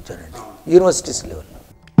తీసుకొచ్చానండి యూనివర్సిటీస్ లెవెల్.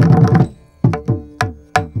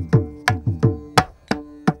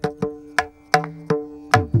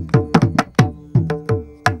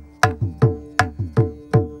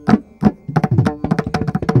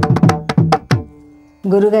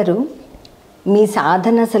 గురుగారు, మీ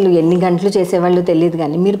సాధన అసలు ఎన్ని గంటలు చేసేవాళ్ళు తెలియదు,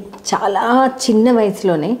 కానీ మీరు చాలా చిన్న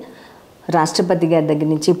వయసులోనే రాష్ట్రపతి గారి దగ్గర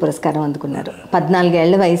నుంచి పురస్కారం అందుకున్నారు. 14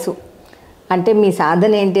 ఏళ్ల వయసు. అంటే మీ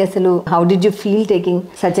సాధన ఏంటి అసలు? How did you feel taking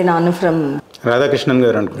such N honour from Radhakrishnan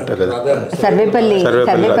గారు అనుకుంటారు కదా, సర్వేపల్లి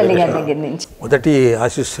గారి దగ్గర నుంచి? మొదటి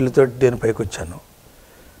ఆశీస్సులతో నేను పైకి వచ్చాను.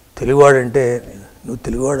 తెలుగువాడంటే నువ్వు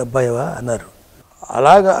తెలుగువాడు అబ్బాయివా అన్నారు.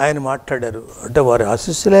 అలాగా ఆయన మాట్లాడారు. అంటే వారి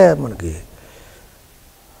ఆశీస్సులే మనకి.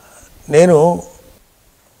 నేను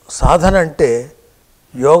సాధన అంటే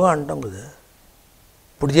యోగా అంటాం కదా,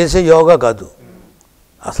 ఇప్పుడు చేసే యోగా కాదు,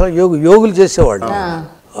 అసలు యోగులు చేసేవాళ్ళు.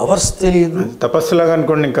 అవర్స్ తెలియదు, తపస్సులాగా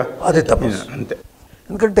అనుకోండి. ఇంకా అదే తపస్సు అంతే.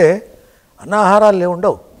 ఎందుకంటే అన్నాహారాలు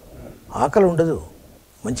ఉండవు, ఆకలి ఉండదు,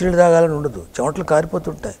 మంచినీళ్ళు తాగాలని ఉండదు, చెమటలు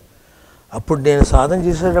కారిపోతుంటాయి. అప్పుడు నేను సాధన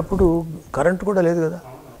చేసేటప్పుడు కరెంటు కూడా లేదు కదా.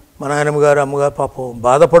 మా నాయనమ్మ గారు అమ్మగారు పాపం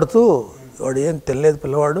బాధపడుతూ, వాడు ఏం తెలియలేదు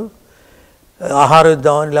పిల్లవాడు, ఆహారం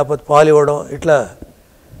ఇద్దామని లేకపోతే పాలు ఇవ్వడం ఇట్లా,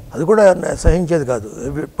 అది కూడా సహించేది కాదు.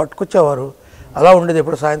 పట్టుకొచ్చేవారు, అలా ఉండేది.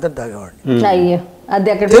 ఎప్పుడు సాయంత్రం తాగేవాడిని. అయ్యో, అది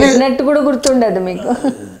అక్కడ పెట్టినట్టు కూడా గుర్తుండదు మీకు?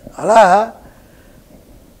 అలా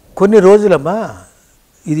కొన్ని రోజులమ్మా.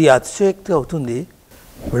 ఇది అతిశయోక్తి అవుతుంది,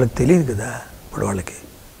 వీళ్ళకి తెలియదు కదా. ఇప్పుడు వాళ్ళకి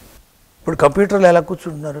ఇప్పుడు కంప్యూటర్లు ఎలా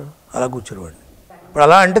కూర్చుంటున్నారు, అలా కూర్చునేవాడిని. ఇప్పుడు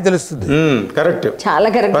అలా అంటే తెలుస్తుంది. కరెక్ట్, చాలా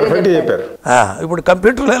కరెక్ట్ చెప్పారు. ఇప్పుడు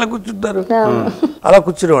కంప్యూటర్లు ఎలా కూర్చుంటారు, అలా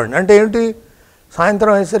కూర్చునేవాడిని. అంటే ఏంటి,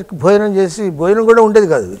 సాయంత్రం అయ్యేసరికి భోజనం చేసి, భోజనం కూడా ఉండేది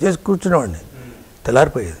కాదు, చేసి కూర్చునేవాడిని,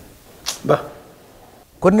 తెల్లారిపోయేది.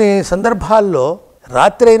 కొన్ని సందర్భాల్లో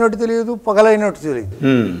రాత్రి అయినట్టు తెలియదు, పగలైనట్టు తెలియదు,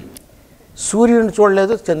 సూర్యుని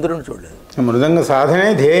చూడలేదు, చంద్రుని చూడలేదు. మృదంగ సాధనే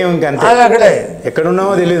ధ్యేయం. ఇంకంతే, అక్కడే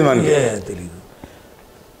ఎక్కడున్నామో తెలియదు మనకి, తెలియదు.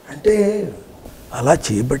 అంటే అలా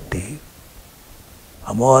చేయబట్టి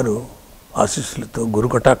అమ్మవారు ఆశీస్సులతో, గురు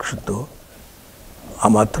కటాక్షంతో ఆ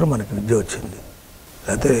మాత్రం మనకి విద్య వచ్చింది,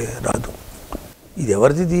 లేకపోతే రాదు. ఇది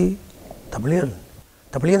ఎవరిది?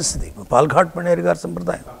 తమిళియన్స్ది, పాల్ఘాట్ మణేరి గారి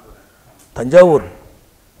సంప్రదాయం, తంజావూరు.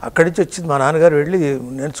 అక్కడి నుంచి వచ్చింది. మా నాన్నగారు వెళ్ళి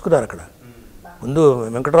నేర్చుకున్నారు అక్కడ. ముందు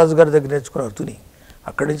వెంకటరాజు గారి దగ్గర నేర్చుకున్నారు తుని,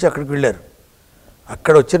 అక్కడి నుంచి అక్కడికి వెళ్ళారు.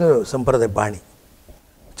 అక్కడ వచ్చిన సంప్రదాయ బాణి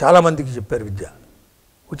చాలామందికి చెప్పారు విద్య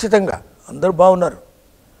ఉచితంగా. అందరూ బాగున్నారు.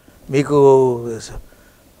 మీకు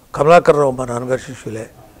కమలాకర్ రావు మా నాన్నగారి శిష్యులే,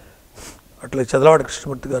 అట్లాగే చదలవాడ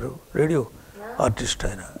కృష్ణమూర్తి గారు రేడియో ఆర్టిస్ట్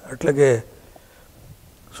ఆయన, అట్లాగే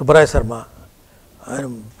సుబ్బరాయ శర్మ ఆయన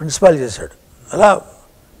ప్రిన్సిపాల్ చేశాడు. అలా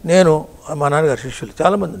నేను మా నాన్నగారి శిష్యులు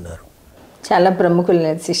చాలామంది ఉన్నారు, చాలా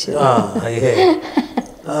ప్రముఖులు శిష్యులు.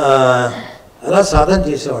 అలా సాధన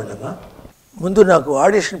చేసేవాళ్ళమ్మా. ముందు నాకు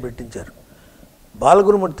ఆడిషన్ పెట్టించారు.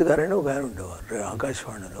 బాలగురుమూర్తి గారని ఒక ఆయన ఉండేవారు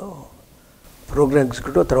ఆకాశవాణిలో, ప్రోగ్రామ్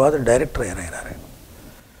ఎగ్జిక్యూటివ్, తర్వాత డైరెక్టర్ అయినారు ఆయన.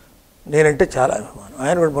 నేనంటే చాలా అభిమానం.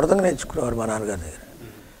 ఆయన కూడా మృదంగా నేర్చుకునేవారు మా నాన్నగారి దగ్గర.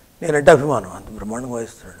 నేనంటే అభిమానం, అంత బ్రహ్మాండంగా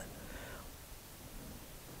వాయిస్తున్నాడు.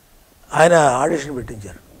 ఆయన ఆడిషన్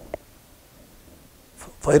పెట్టించారు.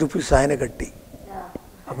 5 రూపీస్ ఆయన కట్టి,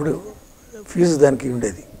 అప్పుడు ఫీజు దానికి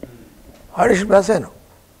ఉండేది. ఆడిషన్ రాశాను.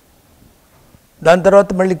 దాని తర్వాత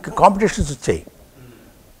మళ్ళీ కాంపిటీషన్స్ వచ్చాయి,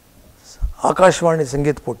 ఆకాశవాణి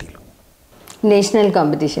సంగీత పోటీలు, నేషనల్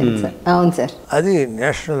కాంపిటీషన్. అవును సార్, అది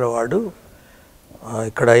నేషనల్ అవార్డు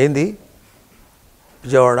ఇక్కడ అయింది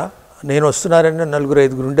విజయవాడ. నేను వస్తున్నారని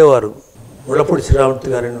 4-5 ఉండేవారు. ముళ్ళపూడి శ్రీరామూర్తి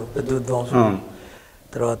గారని పెద్ద విద్వాంసం,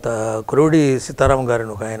 తర్వాత కురుడి సీతారాం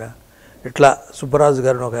గారని ఒక ఆయన, ఇట్లా సుబ్బరాజు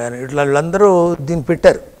గారిని ఒక ఆయన, ఇట్లా వీళ్ళందరూ దీన్ని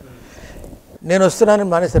పెట్టారు. నేను వస్తున్నానని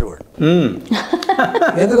మానేశారు వాళ్ళు,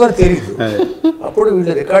 ఎందుకని తెలియదు. అప్పుడు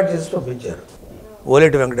వీళ్ళు రికార్డ్ చేసి పంపించారు.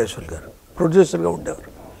 ఓలేటి వెంకటేశ్వర గారు ప్రొడ్యూసర్గా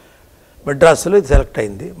ఉండేవారు. మెడ్రాస్లో ఇది సెలెక్ట్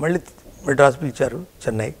అయింది. మళ్ళీ మెడ్రాస్ పిలిచారు,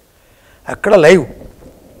 చెన్నై. అక్కడ లైవ్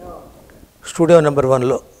స్టూడియో నెంబర్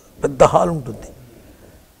 1లో పెద్ద హాల్ ఉంటుంది.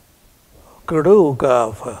 అక్కడ ఒక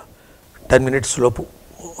 10 minutes లోపు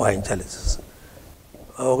వాయించాలి.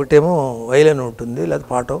 ఒకటేమో వైలిన్ ఉంటుంది, లేదా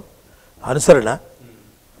పాటో అనుసరణ,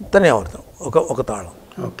 తనే అవుతాం ఒక తాళం.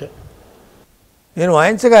 ఓకే, నేను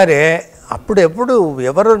వాయించగానే అప్పుడెప్పుడు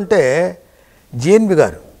ఎవరుంటే జిఎన్బి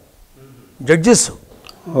గారు, జడ్జెస్,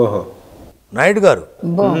 ఓహో, నాయుడు గారు,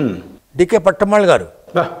 డికే పట్టమ్మాళ్ గారు,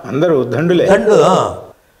 అందరూ దండులే, దండు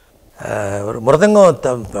మృదంగం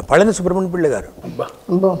పళని సుబ్రహ్మణ్య పిళ్ళ గారు,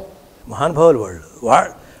 మహానుభావులు వాళ్ళు.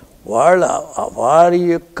 వారి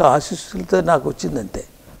యొక్క ఆశీస్సులతో నాకు వచ్చిందంతే.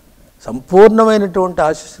 సంపూర్ణమైనటువంటి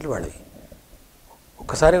ఆశీస్సులు వాళ్ళవి.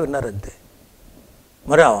 ఒక్కసారి విన్నారంతే.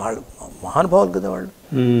 మరి వాళ్ళు మహానుభావులు కదా వాళ్ళు.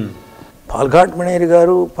 పాల్ఘాట్ మణేరి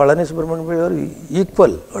గారు, పళని సుబ్రహ్మణ్య గారు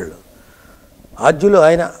ఈక్వల్ వాళ్ళు. ఆద్యులు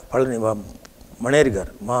ఆయన పళని మణేరి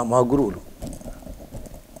గారు మా గురువులు.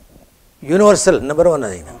 యూనివర్సల్ నెంబర్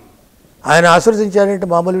 1 ఆయన ఆశీర్వదించారంటే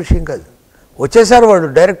మామూలు విషయం కాదు. వచ్చేసారు వాళ్ళు,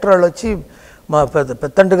 డైరెక్టర్ వాళ్ళు వచ్చి మా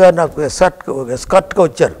పెద్దంటి గారు నాకు ఎస్కార్ట్గా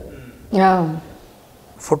వచ్చారు.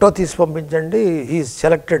 ఫోటో తీసి పంపించండి, ఈ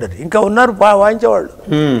సెలెక్టెడ్ అని. ఇంకా ఉన్నారు వాయించేవాళ్ళు.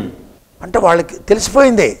 అంటే వాళ్ళకి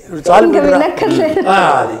తెలిసిపోయింది చాలు ఇంకా వినక్కర్లేదు,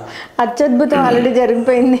 అత్యద్భుతం ఆల్రెడీ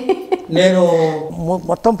జరిగిపోయింది. నేను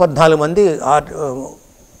మొత్తం 14 మంది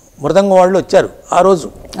మృదంగం వాళ్ళు వచ్చారు ఆ రోజు.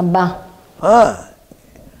 అబ్బా,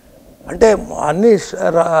 అంటే అన్ని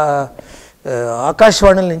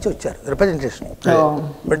ఆకాశవాణుల నుంచి వచ్చారు రిప్రజెంటేషన్.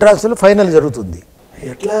 మెడ్రాస్లో ఫైనల్ జరుగుతుంది.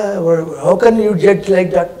 ఎట్లా how can you judge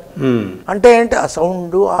like that అంటే ఏంటి ఆ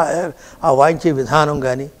సౌండ్, ఆ వాయించే విధానం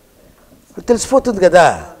కానీ తెలిసిపోతుంది కదా.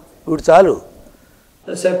 ఇప్పుడు చాలు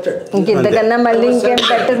ఇంతకన్నా మళ్ళీ ఇంకేం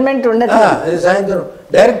బెటర్మెంట్ ఉండదు. సాయంత్రం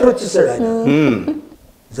డైరెక్టర్ వచ్చేసాడు ఆయన.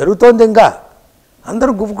 జరుగుతోంది ఇంకా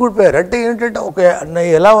అందరూ గుప్పుకూడిపోయారు. అంటే ఏంటంటే ఒక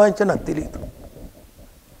ఎలా వాయించా నాకు తెలియదు,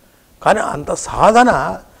 కానీ అంత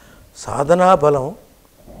సాధనా బలం.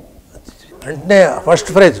 అంటే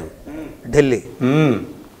ఫస్ట్ ప్రైజ్ ఢిల్లీ,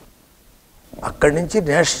 అక్కడి నుంచి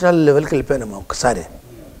నేషనల్ లెవెల్కి వెళ్ళిపోయాను ఒక్కసారి.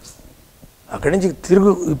 అక్కడి నుంచి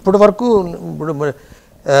ఇప్పటి వరకు ఇప్పుడు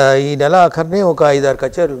ఈ నెల ఆఖరిని ఒక 5-6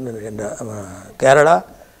 కచేరీలు కేరళ,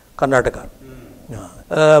 కర్ణాటక.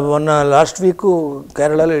 మొన్న లాస్ట్ వీక్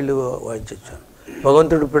కేరళలో వెళ్ళి వాయించొచ్చాను.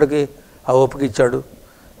 భగవంతుడు ఇప్పటికీ ఆ ఓపిక ఇచ్చాడు.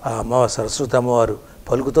 ఆ అమ్మవారు సరస్వతి అమ్మవారు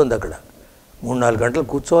పలుకుతుంది అక్కడ. 3-4 గంటలు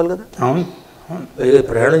కూర్చోవాలి కదా,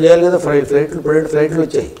 ప్రయాణం చేయాలి కదా, ఫ్లైట్లు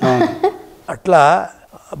వచ్చాయి. అట్లా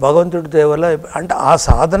భగవంతుడి దయ వల్ల అంటే ఆ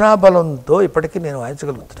సాధనా బలంతో ఇప్పటికీ నేను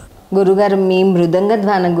వాయించగలుగుతున్నాను. గురుగారు, మీ మృదంగ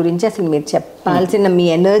ధ్వానం గురించి అసలు మీరు చెప్పాల్సిన మీ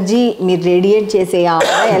ఎనర్జీ, మీరు రేడియేట్ చేసే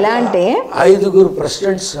ఎలా అంటే 5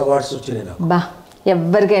 ప్రెసిడెంట్స్ అవార్డ్స్ వచ్చినాయి నాకు. బా,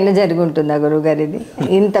 ఎవరికైనా జరిగి ఉంటుందా గురువుగారు ఇది?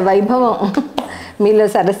 ఇంత వైభవం మీలో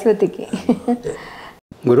సరస్వతికి.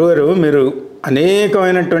 గురుగారు, మీరు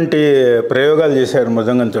అనేకమైనటువంటి ప్రయోగాలు చేశారు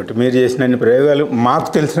మృదంగంతో. మీరు చేసిన ప్రయోగాలు మాకు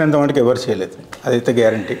తెలిసినంత మటుకు ఎవరు చేయలేదు, అదైతే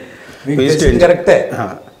గ్యారంటీ.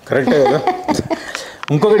 కరెక్టే కదా.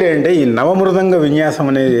 ఇంకొకటి ఏంటంటే ఈ నవమృదంగ విన్యాసం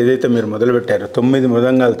అనేది ఏదైతే మీరు మొదలుపెట్టారో 9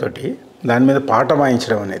 మృదంగాలతోటి దాని మీద పాట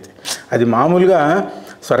వాయించడం అనేది, అది మామూలుగా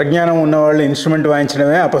స్వరజ్ఞానం ఉన్నవాళ్ళు ఇన్స్ట్రుమెంట్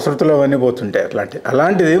వాయించడమే అపశృతులు అవన్నీ పోతుంటాయి.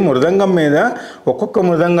 అలాంటిది మృదంగం మీద ఒక్కొక్క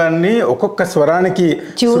మృదంగాన్ని ఒక్కొక్క స్వరానికి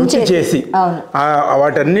శృతి చేసి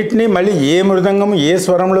వాటన్నిటినీ మళ్ళీ ఏ మృదంగం ఏ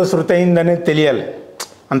స్వరంలో శృతి అయిందనేది తెలియాలి.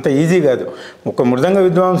 అంత ఈజీ కాదు. ఒక మృదంగ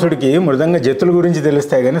విద్వాంసుడికి మృదంగ జతుల గురించి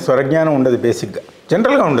తెలుస్తాయి కానీ స్వరజ్ఞానం ఉండదు, బేసిక్గా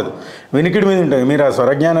జనరల్గా ఉండదు, వినికిడి మీద ఉంటుంది. మీరు ఆ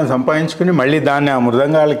స్వరజ్ఞానం సంపాదించుకుని మళ్ళీ దాన్ని ఆ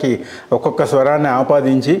మృదంగాలకి ఒక్కొక్క స్వరాన్ని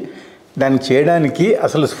ఆపాదించి దాన్ని చేయడానికి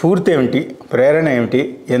అసలు స్ఫూర్తి ఏమిటి, ప్రేరణ ఏమిటి,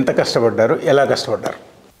 ఎంత కష్టపడ్డారు, ఎలా కష్టపడ్డారు?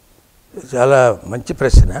 చాలా మంచి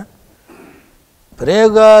ప్రశ్న.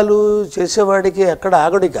 ప్రయోగాలు చేసేవాడికి ఎక్కడ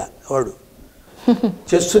ఆగడిగా వాడు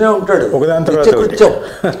చేస్తూనే ఉంటాడు ఒకదాని తర్వాత.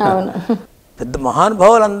 పెద్ద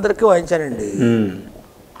మహానుభావులందరికీ వాయించానండి.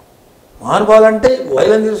 మహానుభావులు అంటే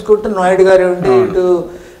వైలన్ తీసుకుంటే నాయుడు గారు ఏమిటి, ఇటు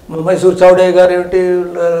మైసూర్ చౌడయ్య గారు ఏమిటి,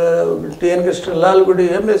 టిఎన్ కృష్ణలాల్ గుడి,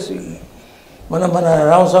 ఎంఎస్ మన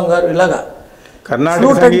రామస్వామి గారు, ఇలాగా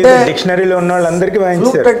కర్ణాటక డిక్షనరీలో ఉన్న వాళ్ళందరికీ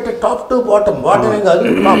వాయించారు. అంటే టాప్ టు బాటమ్ కాదు,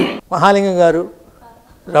 మహాలింగం గారు,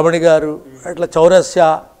 రమణి గారు, అట్లా చౌరస్య,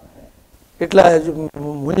 ఇట్లా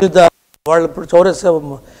ముంజుద వాళ్ళు. ఇప్పుడు చౌరస్య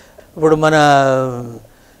ఇప్పుడు మన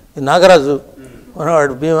నాగరాజు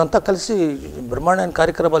మనవాడు, మేమంతా కలిసి బ్రహ్మాండమైన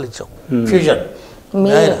కార్యక్రమాలు ఇచ్చాం, ఫ్యూజన్.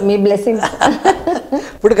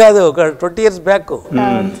 ఇప్పుడు కాదు, ఒక 20 years బ్యాక్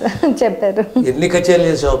చెప్పారు. ఎన్ని కచేరీలు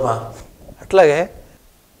చేసావమ్మా. అట్లాగే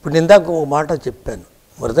ఇప్పుడు ఇందాక ఒక మాట చెప్పాను,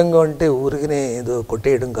 మృదంగం అంటే ఊరికినే ఏదో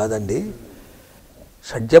కొట్టేయడం కాదండి,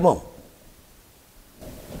 షడ్జమం,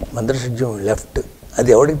 మంత్ర షడ్జమం లెఫ్ట్, అది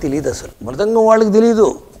ఎవరికి తెలియదు అసలు, మృదంగం వాళ్ళకి తెలియదు.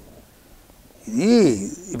 ఇది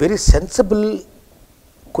very sensible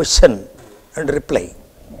question and reply.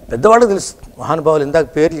 పెద్దవాళ్ళకి తెలుసు, మహానుభావులు ఇందాక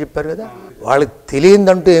పేర్లు చెప్పారు కదా, వాళ్ళకి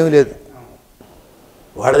తెలియదంటూ ఏమీ లేదు,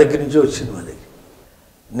 వాళ్ళ దగ్గర నుంచి వచ్చింది మా దగ్గర.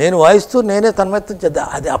 నేను వాయిస్తూ నేనే తన్మయత్వం చేద్దా,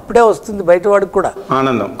 అది అప్పుడే వస్తుంది బయటవాడికి కూడా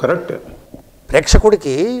ఆనందం. కరెక్ట్.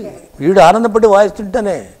 ప్రేక్షకుడికి వీడు ఆనందపడి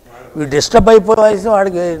వాయిస్తుంటేనే, వీడు డిస్టర్బ్ అయిపోయి వాయిస్తే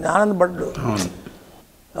వాడికి ఆనందపడ్డు.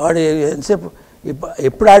 వాడు ఎంతసేపు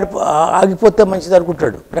ఎప్పుడు ఆగిపోతే మంచిది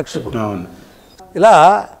అనుకుంటాడు ప్రేక్షకుడు. ఇలా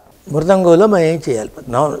మృదంగంలో మనం ఏం చేయాలి,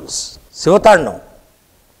 శివతాండం,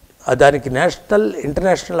 దానికి నేషనల్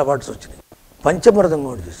ఇంటర్నేషనల్ అవార్డ్స్ వచ్చినాయి. పంచమృదంగం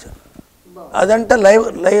కూడా చూశాను, అదంటే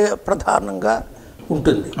లయ ప్రధానంగా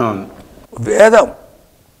ఉంటుంది. వేదం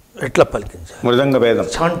ఎట్లా పలికించాలి, మృదంగ వేదం,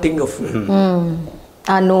 చాంటింగ్ ఆఫ్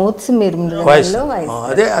ఆ నోట్స్ మీరు వాయిస్,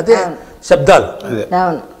 అదే శబ్దాలు,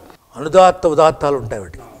 అనుదాత్త ఉదాత్తాలు ఉంటాయి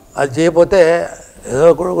వాటికి. అది చేయకపోతే ఏదో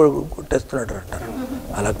కూడా కొట్టేస్తున్నట్టు అంటారు,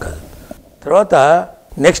 అలా కాదు. తర్వాత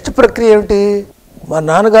నెక్స్ట్ ప్రక్రియ ఏమిటి, మా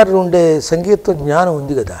నాన్నగారు ఉండే సంగీత జ్ఞానం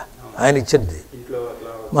ఉంది కదా, ఆయన ఇచ్చింది.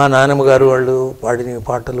 మా నాన్నమ్మ గారు వాళ్ళు పాడిన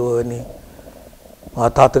పాటలు అవన్నీ, మా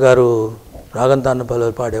తాతగారు రాగంతాన్న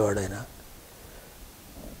పల్లెలు పాడేవాడు, ఆయన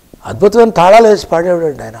అద్భుతమైన తాళాలు వేసి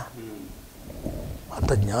పాడేవాడండి ఆయన,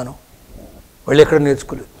 అంత జ్ఞానం. వాళ్ళు ఎక్కడ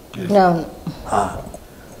నేర్చుకోలేదు.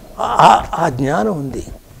 ఆ జ్ఞానం ఉంది.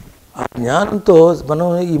 ఆ జ్ఞానంతో మనం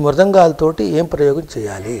ఈ మృదంగాలతోటి ఏం ప్రయోగం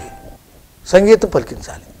చేయాలి, సంగీతం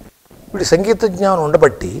పలికించాలి. ఇప్పుడు సంగీత జ్ఞానం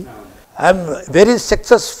ఉండబట్టి ఐఎమ్ వెరీ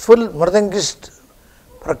సక్సెస్ఫుల్ మృదంగిస్ట్.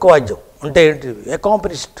 ప్రకవాద్యం అంటే ఏంటి,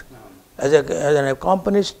 అకాంపనిస్ట్. యాజ్ అన్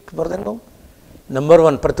అకాంపనిస్ట్ మృదంగం నెంబర్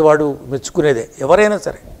 1 ప్రతివాడు మెచ్చుకునేదే, ఎవరైనా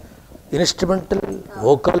సరే, ఇన్స్ట్రుమెంటల్,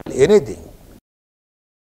 వోకల్, ఎనీథింగ్.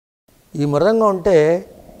 ఈ మృదంగం అంటే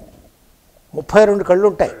 32 కళ్ళు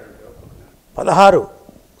ఉంటాయి, 16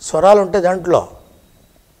 స్వరాలు ఉంటాయి. దాంట్లో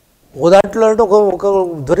అంటే ఒక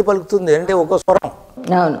ధ్వని పలుకుతుంది, అంటే ఒక స్వరం.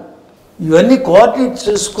 ఇవన్నీ కోఆర్డినేట్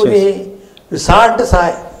చేసుకుని సా అంటే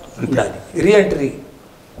సాయ్ ఉండాలి, రీ అంటే రీ,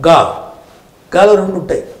 గాలో 2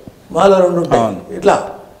 ఉంటాయి, మాలో 2 ఉంటాయి, ఇట్లా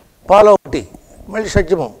పాలో 1, మళ్ళీ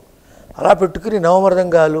షడ్జమం, అలా పెట్టుకుని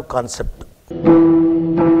నవమృదంగాలు కాన్సెప్ట్.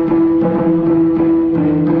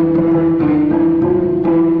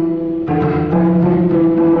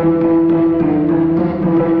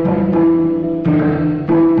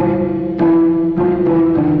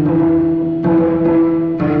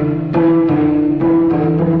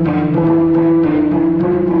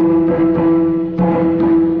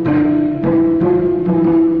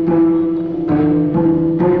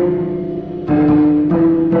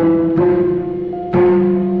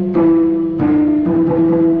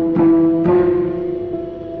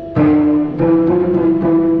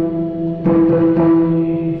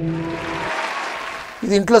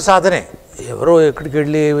 ఇంట్లో సాధనే, ఎవరో ఎక్కడికి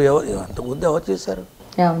వెళ్ళి అంతకుముందు ఎవరు చేశారు.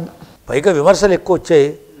 పైగా విమర్శలు ఎక్కువ వచ్చాయి.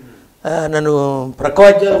 నన్ను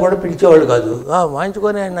ప్రకవాద్యాలు కూడా పిలిచేవాళ్ళు కాదు.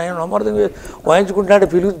 వాయించుకొని ఆయన నమ్మర్థం వాయించుకుంటాడు,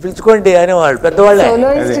 పిలుచుకోండి అనేవాళ్ళు పెద్దవాళ్ళే.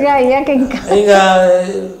 ఇంకా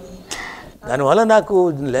దానివల్ల నాకు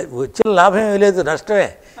వచ్చిన లాభం ఏమీ లేదు, నష్టమే.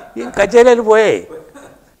 కచేరీలు పోయాయి.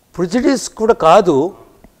 ప్రిజుడిస్ కూడా కాదు,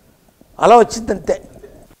 అలా వచ్చిందంతే.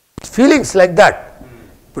 Feelings like that.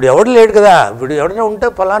 ఇప్పుడు ఎవడు లేడు కదా, వీడు ఎవడైనా ఉంటే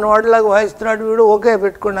ఫలానా వాడిలాగా వాయిస్తున్నాడు వీడు, ఓకే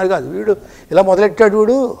పెట్టుకున్నారు కాదు, వీడు ఇలా మొదలెట్టాడు,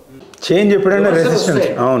 వీడు చేంజ్ ఎప్పుడైనా రెసిస్టెన్స్.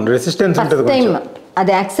 అవును, రెసిస్టెన్స్ ఉంటుంది.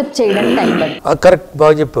 అది యాక్సెప్ట్ చేయడం టైం పడుతుంది. కరెక్ట్,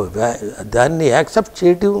 బాగా చెప్పావు. దాన్ని యాక్సెప్ట్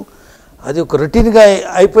చేయటం అది ఒక రొటీన్గా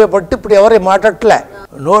అయిపోయే బట్టి ఇప్పుడు ఎవరు మాట్లాడలే.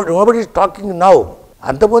 Nobody is talking now.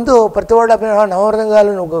 అంతకుముందు ప్రతివాడు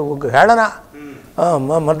నవమృదంగాలు ఒక హేళన,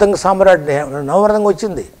 మృదంగ సామ్రాట్ నవమృదంగా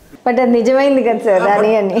వచ్చింది. బట్ అది నిజమైంది కదా సార్.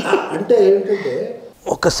 దాని అని అంటే ఏంటంటే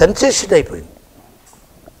ఒక సెన్సేషన్ అయిపోయింది,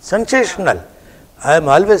 sensational. I'm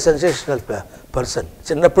always sensational person.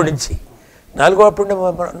 చిన్నప్పటి నుంచి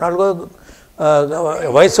 4వ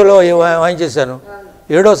వయసులో వాయించేశాను,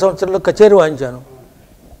 7వ సంవత్సరంలో కచేరీ వాయించాను.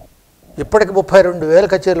 ఇప్పటికి 32,000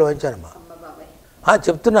 కచేరీలు వాయించానమ్మా.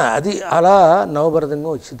 చెప్తున్నా, అది అలా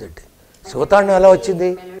నవమృదంగం వచ్చిందండి. శివతాండం ఎలా వచ్చింది?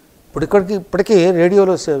 ఇప్పటికీ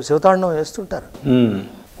రేడియోలో శివతాండం వేస్తుంటారు.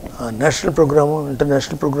 నేషనల్ ప్రోగ్రాము,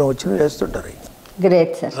 ఇంటర్నేషనల్ ప్రోగ్రామ్ వచ్చిన వేస్తుంటారు.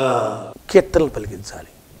 Great sir. కీర్తనలు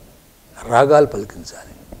పలికించాలి, రాగాలు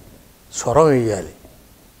పలికించాలి, స్వరం వేయాలి.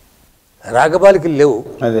 రాగబాలికి లేవు,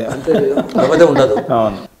 అంటే వ్యవధి ఉండదు.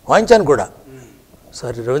 వాయించాను కూడా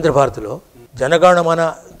సార్ రవీంద్ర భారతిలో జనగణమన,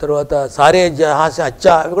 తర్వాత సారే హాస్య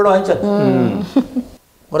అచ్చా, అవి కూడా వాయించాను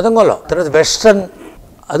మృదంగంలో. తర్వాత వెస్టర్న్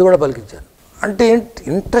అది కూడా పలికించాను. అంటే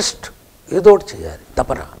ఇంట్రెస్ట్, ఏదో ఒకటి చేయాలి,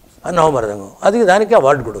 తపన. నవమృదంగం అది, దానికి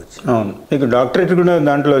అవార్డు కూడా వచ్చింది. డాక్టరేట్ కూడా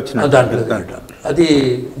దాంట్లో వచ్చింది. దాంట్లో అది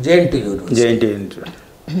జేఎన్టీయూ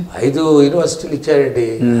 5 యూనివర్సిటీలు ఇచ్చారండి.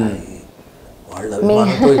 వాళ్ళ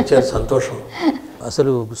అభిమానంతో ఇచ్చారు, సంతోషం.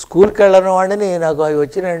 అసలు స్కూల్కి వెళ్ళని వాడిని నాకు అవి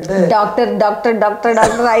వచ్చినాయంటే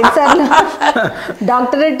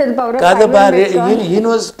కాదమ్మా.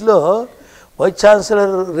 యూనివర్సిటీలో వైస్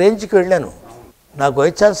ఛాన్సలర్ రేంజ్కి వెళ్ళాను. నాకు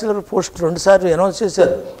వైస్ ఛాన్సలర్ పోస్ట్ 2 సార్లు అనౌన్స్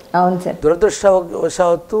చేశారు. అవును సార్.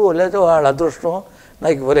 దురదృష్టవశాత్తు లేదా వాళ్ళ అదృష్టం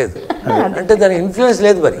నాకు ఇవ్వలేదు. అంటే దానికి ఇన్ఫ్లుయెన్స్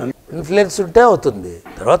లేదు. మరి ఇన్ఫ్లుయెన్స్ ఉంటే అవుతుంది.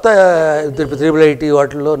 తర్వాత తిరుపతి ఐటీ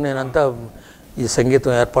వాటిల్లో నేనంతా ఈ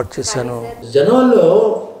సంగీతం ఏర్పాటు చేశాను. జనాల్లో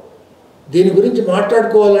దీని గురించి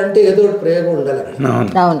మాట్లాడుకోవాలంటే ఏదో ఒకటి ప్రయోగం ఉండాలి.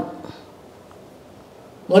 అవును.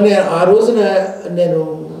 మొన్న ఆ రోజున నేను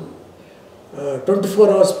 24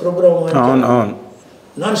 hours programme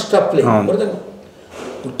non stop play,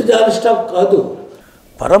 పుట్టి నాన్ స్టాప్ కాదు.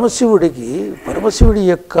 పరమశివుడి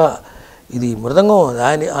యొక్క ఇది మృదంగం,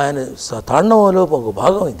 ఆయన తాండవంలో ఒక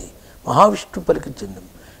భాగం. ఇది మహావిష్ణువు పలికించింది,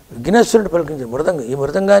 విఘ్నేశ్వరుడు పలికించిన మృదంగం. ఈ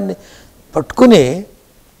మృదంగాన్ని పట్టుకుని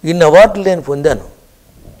ఇన్ని అవార్డులు నేను పొందాను.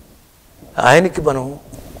 ఆయనకి మనం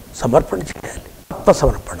సమర్పణ చేయాలి.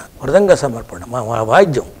 ఆత్మసమర్పణ, మృదంగ సమర్పణ, మా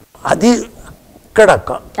వాయిద్యం. అది ఇక్కడ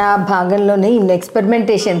ఆ భాగంలోనే ఇన్ని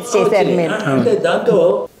ఎక్స్పెరిమెంటేషన్స్ చేశారు మీరు. అంటే దాంతో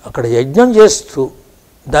అక్కడ యజ్ఞం చేస్తూ,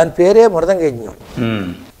 దాని పేరే మృదంగ యజ్ఞం.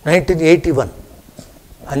 1981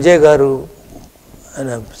 అంజయ్ గారు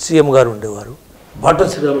ఆయన సీఎం గారు ఉండేవారు, బాటా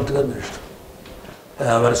శ్రీరామూర్తి గారు మినిస్టర్,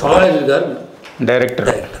 మన సోమరాజు గారు డైరెక్టర్.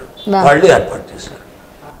 వాళ్ళు ఏర్పాటు చేశారు.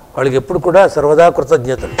 వాళ్ళకి ఎప్పుడు కూడా సర్వదా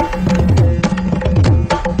కృతజ్ఞతలు.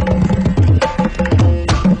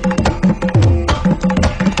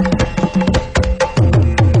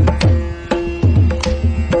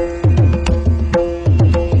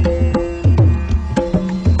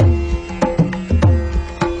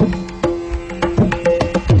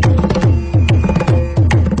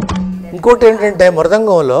 ఇంకోటి ఏంటంటే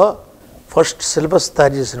మృదంగంలో ఫస్ట్ సిలబస్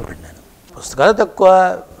తయారు చేసినప్పుడు నేను పుస్తకాలు తక్కువ,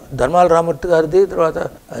 ధర్మాల రామూర్తి గారిది, తర్వాత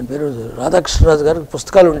ఆయన పేరు రాధాకృష్ణరాజు గారికి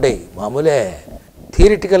పుస్తకాలు ఉండేవి, మామూలే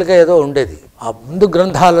థియరిటికల్గా ఏదో ఉండేది. ఆ ముందు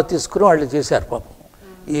గ్రంథాలు తీసుకుని వాళ్ళు చేశారు పాపం.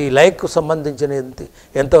 ఈ లైక్ సంబంధించిన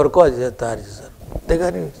ఎంతవరకు అది తయారు చేశారు,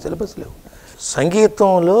 అంతేగాని సిలబస్ లేవు.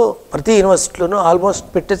 సంగీతంలో ప్రతి యూనివర్సిటీలోనూ ఆల్మోస్ట్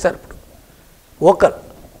పెట్టేశారు. ఇప్పుడు వోకల్,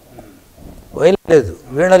 వైలిన్ లేదు,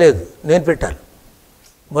 వీణ లేదు, నేను పెట్టాను.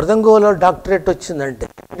 మృదంగంలో డాక్టరేట్ వచ్చిందంటే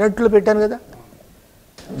నెట్లో పెట్టాను కదా.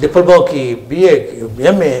 డిప్లొమాకి, బిఏకి,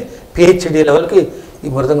 ఎంఏ, పిహెచ్డి లెవెల్కి ఈ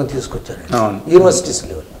మృదంగం తీసుకొచ్చాను universities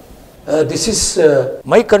level. This is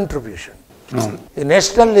my contribution. ఈ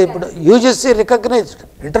నేషనల్ ఇప్పుడు యూజీసీ రికగ్నైజ్డ్,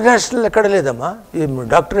 ఇంటర్నేషనల్ ఎక్కడ లేదమ్మా ఈ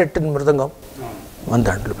డాక్టరేట్ ఇన్ మృదంగం, మన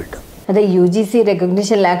దాంట్లో పెట్టాం. అదే యూజీసీ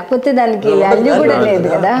రికగ్నిషన్ లేకపోతే దానికి వాల్యూ కూడా లేదు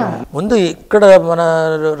కదా. ముందు ఇక్కడ మన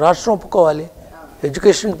రాష్ట్రం ఒప్పుకోవాలి,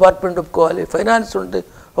 ఎడ్యుకేషన్ డిపార్ట్మెంట్ ఒప్పుకోవాలి, ఫైనాన్స్ ఉంటే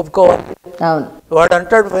ఒప్పుకోవాలి. అవును, వాడు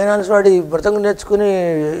అంటాడు ఫైనాన్స్ వాడి మృదంగం నేర్చుకుని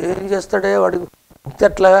ఏం చేస్తాడే, వాడి ముక్తి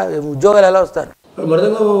ఎట్లా, ఉద్యోగాలు ఎలా వస్తారు.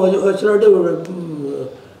 మృదంగం వచ్చినట్టు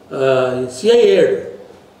సిఐ అయ్యాడు,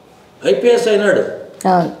 ఐపీఎస్ అయినాడు,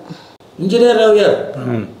 ఇంజనీర్ అయ్యారు,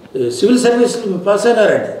 civil service pass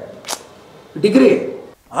అయినారండి, degree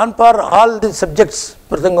on far all the subjects.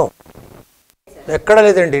 మృదంగం ఎక్కడ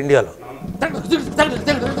లేదండి ఇండియాలో.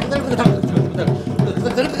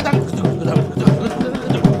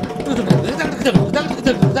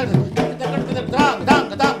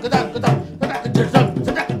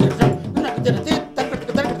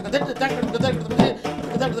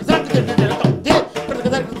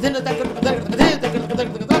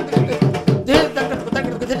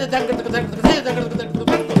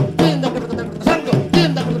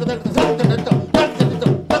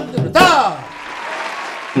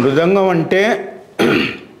 మృదంగం అంటే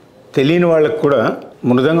తెలియని వాళ్ళకు కూడా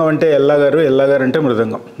మృదంగం అంటే ఎల్లాగారు, ఎల్లాగారు అంటే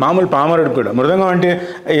మృదంగం. మామూలు పామరుడికి కూడా మృదంగం అంటే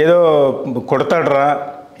ఏదో కొడతాడరా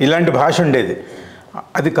ఇలాంటి భాష ఉండేది.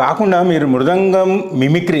 అది కాకుండా మీరు మృదంగం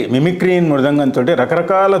మిమిక్రీ మృదంగంతో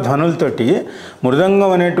రకరకాల ధ్వనులతోటి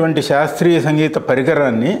మృదంగం అనేటువంటి శాస్త్రీయ సంగీత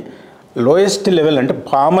పరికరాన్ని లోయెస్ట్ లెవెల్, అంటే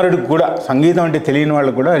పామరుడికి కూడా సంగీతం అంటే తెలియని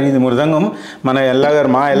వాళ్ళకు కూడా ఇది మృదంగం మా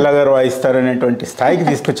ఎల్లాగారు వాయిస్తారనేటువంటి స్థాయికి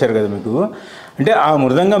తీసుకొచ్చారు కదా మీకు. అంటే ఆ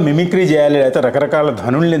మృదంగం మిమిక్రీ చేయాలి, లేకపోతే రకరకాల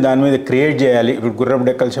ధ్వనుల్ని దాని మీద క్రియేట్ చేయాలి. ఇప్పుడు గుర్రపు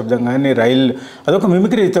డెక్కల శబ్దం కానీ రైలు, అదొక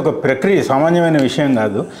మిమిక్రీ, ఇది ఒక ప్రక్రియ, సామాన్యమైన విషయం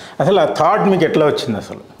కాదు. అసలు ఆ థాట్ మీకు ఎట్లా వచ్చింది?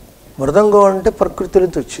 అసలు మృదంగం అంటే ప్రకృతి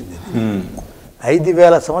నుంచి వచ్చింది.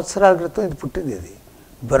 5,000 సంవత్సరాల క్రితం ఇది పుట్టింది. ఇది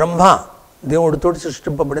బ్రహ్మ దేవుడితోటి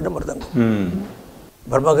సృష్టింపబడిన మృదంగం,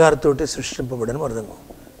 బ్రహ్మగారితోటి సృష్టింపబడిన మృదంగం,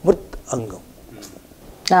 మృత్ అంగం.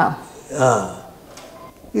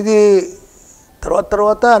 ఇది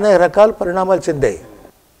తర్వాత అనేక రకాల పరిణామాలు చెందాయి.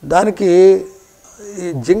 దానికి ఈ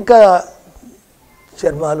జింక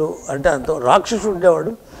చర్మాలు అంటే అంత రాక్షసుడు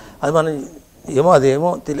ఉండేవాడు, అది మనం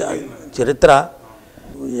అదేమో చరిత్ర.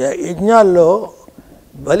 యజ్ఞాల్లో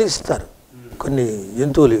బలిస్తారు కొన్ని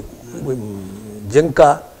జంతువులు, జింక,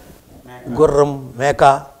 గుర్రం, మేక.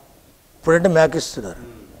 ఇప్పుడంటే మేక ఇస్తున్నారు,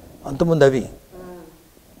 అంతకుముందు అవి.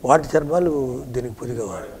 వాటి చర్మాలు దీనికి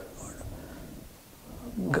పొదిగేవాడు.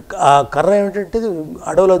 ఆ కర్ర ఏమిటంటే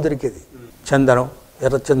అడవిలో దొరికేది చందనం,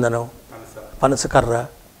 ఎర్ర చందనం, పనస కర్ర,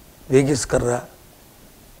 వేగిస్ కర్ర.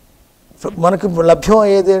 మనకి లభ్యం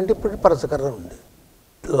అయ్యేది అంటే ఇప్పుడు పనస కర్ర ఉంది.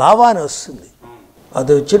 లావా అని వస్తుంది,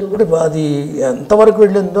 అది వచ్చినప్పుడు అది ఎంతవరకు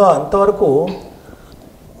వెళ్ళిందో అంతవరకు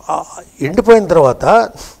ఎండిపోయిన తర్వాత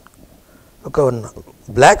ఒక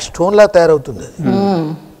బ్లాక్ స్టోన్లా తయారవుతుంది.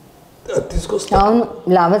 అది తీసుకొస్తా. అవును,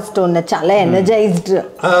 లావా స్టోన్ చాలా ఎనర్జైజ్డ్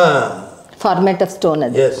ఫార్మాట్ ఆఫ్ స్టోన్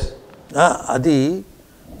అది. అది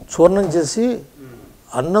చూర్ణం చేసి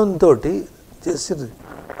అన్నంతో చేసి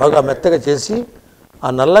బాగా మెత్తగా చేసి ఆ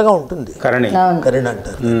నల్లగా ఉంటుంది, కరణి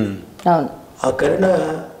అంటారు. ఆ కరిణ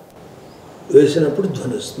వేసినప్పుడు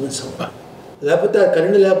ధ్వని వస్తుంది, లేకపోతే ఆ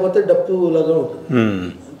కరిణ లేకపోతే డప్పు లాగా ఉంటుంది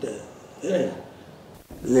అంతే.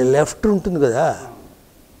 లెఫ్ట్ ఉంటుంది కదా,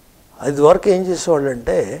 అది వరకు ఏం చేసేవాళ్ళు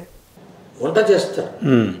అంటే వంట చేస్తారు,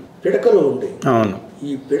 పిడకలు ఉండేవి.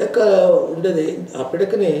 ఈ పిడక ఉండేది, ఆ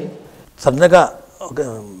పిడకని సన్నగా ఒక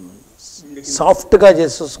సాఫ్ట్గా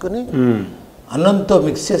చేసేసుకుని అన్నంతో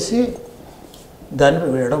మిక్స్ చేసి దాన్ని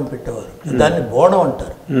ఎడం పెట్టేవారు. దాన్ని బోనం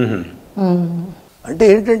అంటారు. అంటే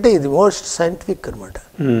ఏంటంటే ఇది మోస్ట్ సైంటిఫిక్ అనమాట.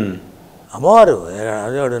 అమ్మవారు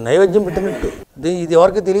అదే నైవేద్యం పెట్టినట్టు ఇది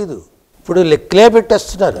ఎవరికి తెలియదు. ఇప్పుడు క్లే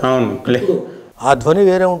పెట్టేస్తున్నారు. ఆ ధ్వని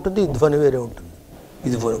వేరే ఉంటుంది, ఈ ధ్వని వేరే ఉంటుంది.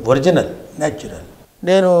 ఇది ఒరిజినల్, న్యాచురల్.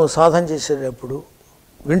 నేను సాధన చేసేటప్పుడు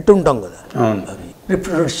వింటుంటాం కదా, అవి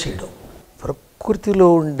రిప్రొడ్యూస్ చేయడం. ప్రకృతిలో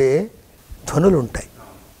ఉండే ధ్వనులు ఉంటాయి,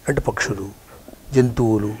 అంటే పక్షులు,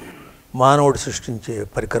 జంతువులు, మానవుడు సృష్టించే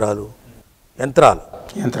పరికరాలు, యంత్రాలు.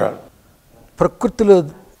 ప్రకృతిలో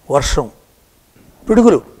వర్షం,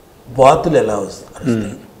 పిడుగులు, బాతులు ఎలా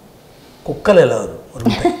వస్తాయి, కుక్కలు ఎలా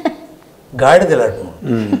వరుతాయి, గాడిద ఎలా,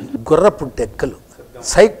 గుర్రపు డెక్కలు,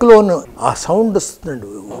 సైక్లోన్, ఆ సౌండ్ వస్తుందండి,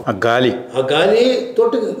 ఆ గాలి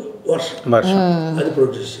తోటి వర్షం అది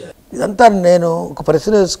ప్రొడ్యూస్ చేయాలి. ఇదంతా నేను ఒక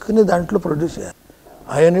పరిశ్రమ వేసుకుని దాంట్లో ప్రొడ్యూస్ చేయాలి.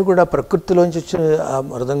 అవన్నీ కూడా ప్రకృతిలోంచి వచ్చిన ఆ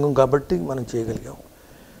మృదంగం కాబట్టి మనం చేయగలిగాం.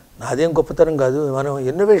 నాదేం గొప్పతనం కాదు, మనం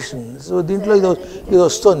ఇన్నోవేషన్. సో దీంట్లో ఇది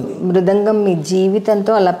వస్తుంది. మృదంగం మీ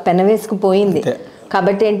జీవితంతో అలా పెనవేసుకుపోయింది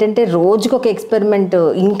కాబట్టి ఏంటంటే రోజుకు ఒక ఎక్స్పెరిమెంట్,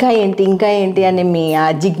 ఇంకా ఏంటి అనే మీ ఆ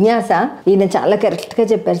జిజ్ఞాస ఈయన చాలా కరెక్ట్గా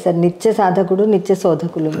చెప్పారు సార్. నిత్య సాధకుడు, నిత్య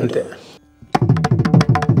శోధకులు.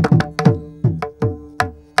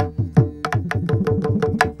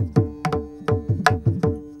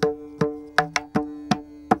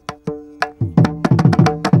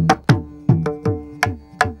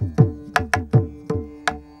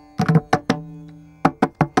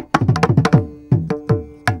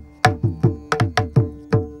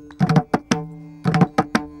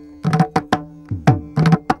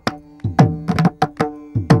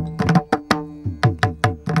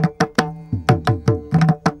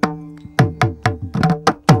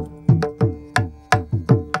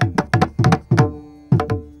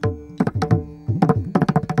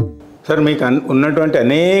 సార్, మీకు ఉన్నటువంటి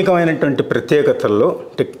అనేకమైనటువంటి ప్రత్యేకతల్లో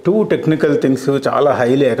టూ టెక్నికల్ థింగ్స్, చాలా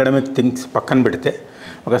హైలీ అకాడమిక్ థింగ్స్ పక్కన పెడితే,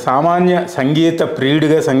 ఒక సామాన్య సంగీత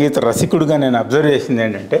ప్రియుడిగా, సంగీత రసికుడిగా నేను అబ్జర్వ్ చేసింది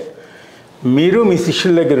ఏంటంటే, మీరు మీ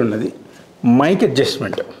శిష్యుల దగ్గర ఉన్నది మైక్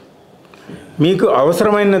అడ్జస్ట్మెంట్. మీకు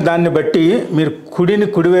అవసరమైన దాన్ని బట్టి మీరు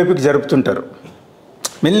కుడివైపుకి జరుపుతుంటారు,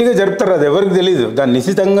 మెల్లిగా జరుపుతారు. అది ఎవరికి తెలియదు, దాన్ని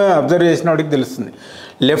నిశ్చితంగా అబ్జర్వ్ చేసిన వాడికి తెలుస్తుంది.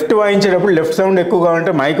 లెఫ్ట్ వాయించేటప్పుడు లెఫ్ట్ సౌండ్ ఎక్కువగా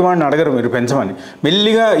ఉంటే మైక్ వాడిని అడగరు మీరు పెంచమని,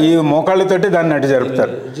 మెల్లిగా ఈ మోకాళ్ళతోటి దాన్ని అటు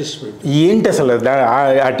జరుపుతారు. ఏంటి అసలు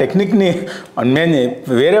ఆ టెక్నిక్ని నేను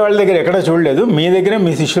వేరే వాళ్ళ దగ్గర ఎక్కడ చూడలేదు, మీ దగ్గర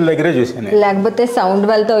మీ శిష్యుల దగ్గరే చూసాను. లేకపోతే సౌండ్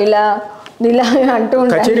వాళ్ళతో ఇలా అంటూ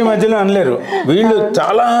కచేరీ మధ్యలో అనలేరు వీళ్ళు.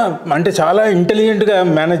 చాలా ఇంటెలిజెంట్గా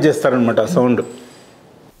మేనేజ్ చేస్తారనమాట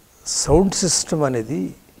సౌండ్ సిస్టమ్ అనేది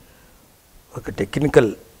ఒక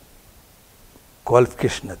టెక్నికల్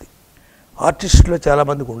క్వాలిఫికేషన్. అది ఆర్టిస్టులో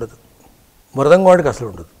చాలామందికి ఉండదు, మృదంగాడికి అసలు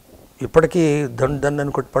ఉండదు. ఇప్పటికీ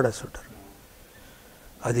దండని కొట్టిపడేస్తుంటారు.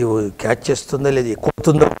 అది క్యాచ్ చేస్తుందో లేదు,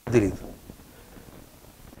 ఎక్కుతుందో తెలియదు.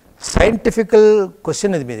 సైంటిఫికల్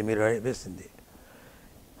క్వశ్చన్ ఇది మీరు వేసింది.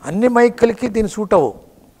 అన్ని మైక్లకి దీన్ని సూట్ అవ్వవు,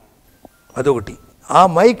 అదొకటి. ఆ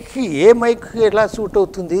మైక్కి ఏ మైక్ ఎలా సూట్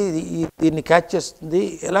అవుతుంది, దీన్ని క్యాచ్ చేస్తుంది,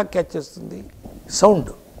 ఎలా క్యాచ్ చేస్తుంది?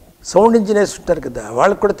 సౌండ్ ఇంజనీర్స్ ఉంటారు కదా,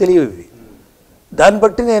 వాళ్ళకి కూడా తెలియవు ఇవి. దాన్ని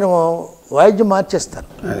బట్టి నేను వాయిద్యం మార్చేస్తాను.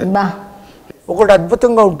 ఒకటి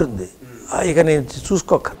అద్భుతంగా ఉంటుంది, ఇక నేను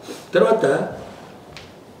చూసుకోక. తర్వాత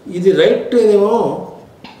ఇది రైట్ ఏమో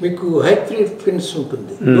మీకు హై ఫ్రీక్వెన్సీ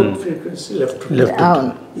ఉంటుంది, లో ఫ్రీక్వెన్సీ లెఫ్ట్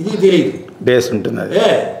ఇది తెలియదు, బేస్ ఉంటుంది.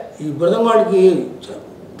 ఈ మృదంగాడికి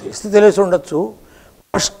తెలిసి ఉండొచ్చు.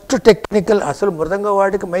 ఫస్ట్ టెక్నికల్ అసలు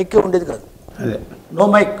మృదంగవాడికి మైకే ఉండేది కాదు, నో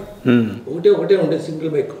మైక్, ఒకటే ఉండేది,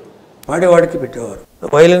 సింగిల్ మైక్. పాడేవాడికి పెట్టేవారు,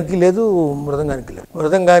 వైలిన్కి లేదు, మృదంగానికి లేదు.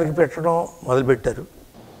 మృదంగానికి పెట్టడం మొదలుపెట్టారు.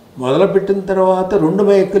 మొదలుపెట్టిన తర్వాత 2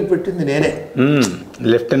 మైకులు పెట్టింది నేనే,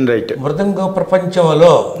 లెఫ్ట్ అండ్ రైట్. మృదంగ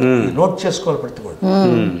ప్రపంచంలో నోట్ చేసుకోవాలి ప్రతి వాడు.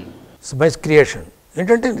 మై క్రియేషన్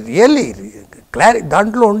ఏంటంటే రియల్లీ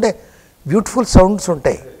దాంట్లో ఉండే బ్యూటిఫుల్ సౌండ్స్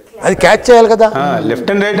ఉంటాయి, అది క్యాచ్ చేయాలి కదా.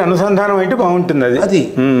 లెఫ్ట్ అండ్ రైట్ అనుసంధానం అయితే బాగుంటుంది అది.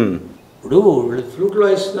 ఇప్పుడు వీళ్ళు ఫ్లూట్లో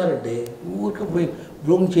వేస్తున్నారంటే ఊరికి పోయి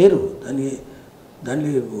బ్లోమ్ చేయరు, దాన్ని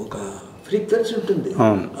ఒక ఫ్రీక్వెన్సీ ఉంటుంది,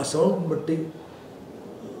 ఆ సౌండ్ బట్టి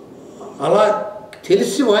అలా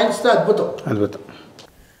తెలిసి వాయిస్తే అద్భుతం.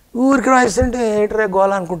 ఊరికి వాయిస్తుంటే ఏటరే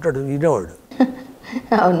గోళ అనుకుంటాడు వినేవాడు.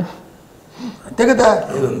 అవును, అంతే కదా.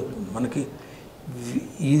 మనకి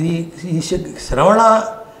ఇది ఈ శ్రవణ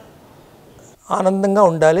ఆనందంగా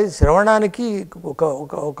ఉండాలి. శ్రవణానికి ఒక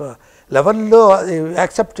ఒక ఒక లెవెల్లో అది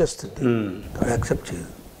యాక్సెప్ట్ చేస్తుంది, యాక్సెప్ట్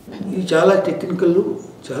చేయదు. ఇది చాలా టెక్నికల్,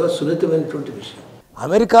 చాలా సున్నితమైనటువంటి విషయం.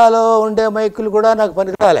 అమెరికాలో ఉండే మైకులు కూడా నాకు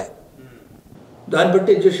పనికిరాలే, దాన్ని బట్టి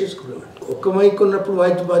అడ్జస్ట్ చేసుకునేవాడు. ఒక్క మైక్ ఉన్నప్పుడు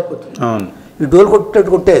వాయిద్యం బాధిపోతుంది, ఈ డోలు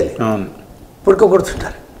కొట్టేది ఇప్పటికో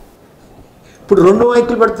కొడుతుంటారు. ఇప్పుడు 2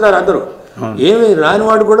 మైకులు పెడుతున్నారు అందరూ, ఏమి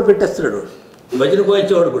రానివాడు కూడా పెట్టేస్తున్నాడు. భజన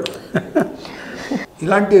కోయించేవాడు కూడా.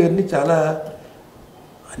 ఇలాంటివన్నీ చాలా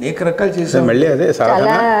అనేక రకాలు చేసాం. మళ్ళీ అదే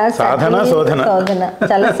చాలా సాధన శోధన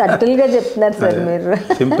చాలా సటిల్ గా చెప్తున్నారు సార్ మీరు.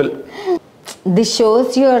 సింపుల్. దిస్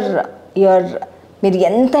షోస్ యువర్ మీరు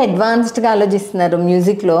ఎంత అడ్వాన్స్డ్గా ఆలోచిస్తున్నారు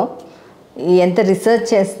మ్యూజిక్లో, ఎంత రీసెర్చ్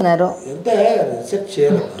చేస్తున్నారో. ఎంత రీసెర్చ్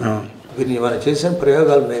చేయాలి. మనం చేసిన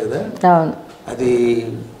ప్రయోగాలు ఉన్నాయి కదా, అవును, అది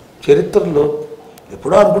చరిత్రలో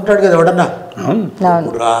ఎప్పుడో అనుకుంటాడు కదా ఎవడన్నా,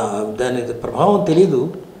 ఇప్పుడు దాని ప్రభావం తెలీదు.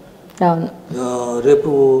 అవును,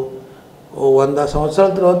 రేపు 100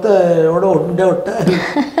 సంవత్సరాల తర్వాత ఎవడో ఉండే ఉంట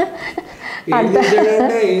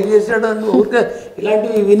ఏం చేశాడు అని ఊరికే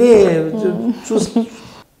ఇలాంటివి విని చూసి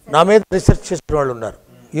నా మీద రీసెర్చ్ చేసిన వాళ్ళు ఉన్నారు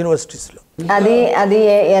యూనివర్సిటీస్లో. అది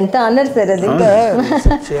ఎంత ఆనర్ సార్. అది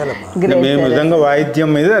మేము నిజంగా వాయిద్యం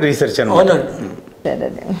మీద రీసెర్చ్ అవునండి.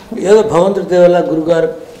 ఏదో భగవంతుడి దేవల్ల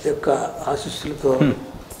గురుగారు యొక్క ఆశీస్సులతో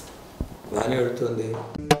బాగానే వెళుతుంది.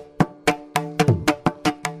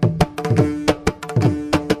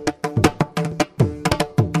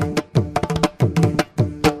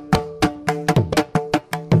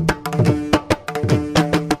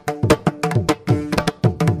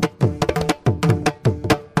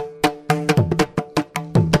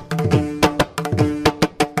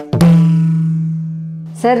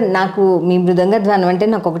 సార్ నాకు మీ మృదంగ ధ్వానం అంటే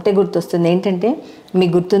నాకు ఒకటే గుర్తొస్తుంది. ఏంటంటే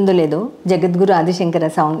మీకు గుర్తుందో లేదో, జగద్గురు ఆదిశంకర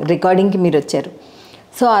సాంగ్ రికార్డింగ్కి మీరు వచ్చారు.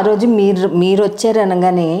 సో ఆ రోజు మీరు వచ్చారు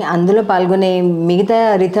అనగానే అందులో పాల్గొనే మిగతా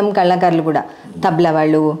రిథమ్ కళాకారులు కూడా, తబలా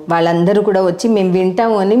వాళ్ళందరూ కూడా వచ్చి మేము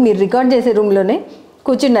వింటాము అని మీరు రికార్డ్ చేసే రూమ్లోనే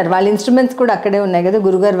కూర్చున్నారు. వాళ్ళ ఇన్స్ట్రుమెంట్స్ కూడా అక్కడే ఉన్నాయి కదా,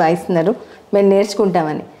 గురుగారు వాయిస్తున్నారు, మేము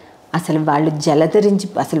నేర్చుకుంటామని. అసలు వాళ్ళు జలధరించి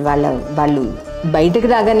అసలు వాళ్ళు బయటకు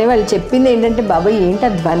రాగానే వాళ్ళు చెప్పింది ఏంటంటే, బాబాయ్ ఏంటి ఆ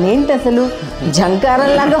ధ్వని ఏంటి, అసలు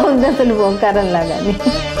జంకారంలాగా ఉంది, అసలు ఓంకారంలాగా అని.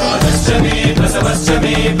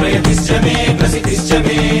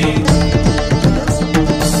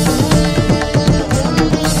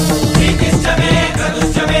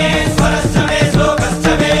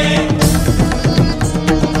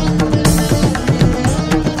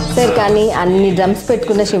 సార్ కానీ అన్ని డ్రమ్స్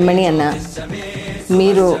పెట్టుకున్న శివమణి అన్న,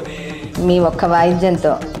 మీరు మీ ఒక్క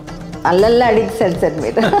వాయిద్యంతో అల్లల్లా అడిగిస్తారు సార్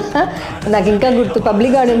మీరు. నాకు ఇంకా గుర్తు,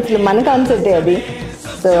 పబ్లిక్ ఆడియన్స్లో మన కాన్సర్టే అది.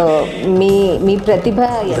 సో మీ ప్రతిభ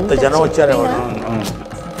ఎంత జనం వచ్చారు,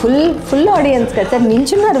 ఫుల్ ఆడియన్స్ కదా సార్,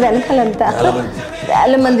 నించున్నారు వెనకాలంతా,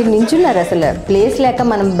 వేల మంది నించున్నారు. అసలు ప్లేస్ లేక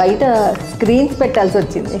మనం బయట స్క్రీన్స్ పెట్టాల్సి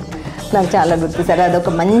వచ్చింది. నాకు చాలా గుర్తు సార్,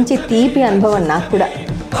 అదొక మంచి తీపి అనుభవం నాకు కూడా.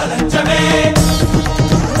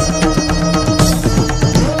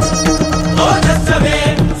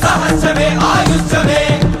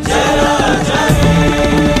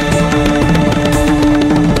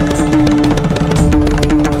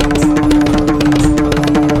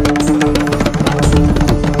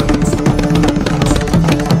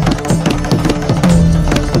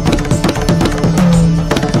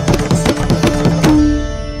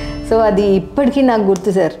 సో అది ఇప్పటికీ నాకు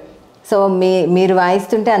గుర్తు సార్. సో మీరు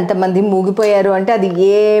వాయిస్తుంటే అంతమంది మూగిపోయారు అంటే అది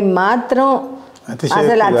ఏ మాత్రం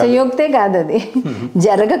అసలు అతిశయోక్తే కాదు, అది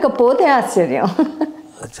జరగకపోతే ఆశ్చర్యం.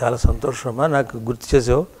 చాలా సంతోషమా నాకు గుర్తు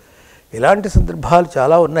చేసావు. ఇలాంటి సందర్భాలు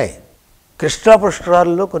చాలా ఉన్నాయి. కృష్ణా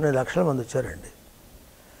పుష్కరాల్లో కొన్ని లక్షల మంది వచ్చారండి.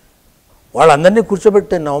 వాళ్ళందరినీ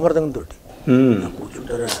కూర్చోబెట్టాను నవమృదంగంతో.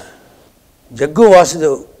 కూర్చుంటారా, జగ్గు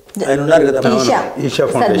వాసుదేవ్ ఆయన ఉన్నారు కదా, ఈషా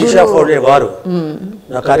ఫౌండేషన్ వారు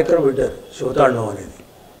నా కార్యక్రమం పెట్టారు, శివతాండవం అనేది.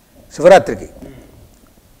 శివరాత్రికి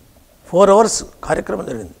 4 hours కార్యక్రమం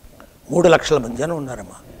జరిగింది. 3 లక్షల మంది జనం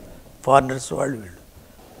ఉన్నారమ్మా, ఫారినర్స్ వాళ్ళు వీళ్ళు.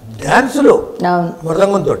 డ్యాన్సులు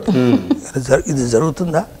మృదంగంతో ఇది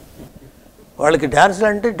జరుగుతుందా? వాళ్ళకి డ్యాన్సులు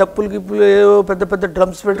అంటే డప్పులు గిప్పులు ఏవో పెద్ద పెద్ద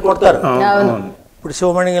డ్రమ్స్ పెట్టి కొడతారు. ఇప్పుడు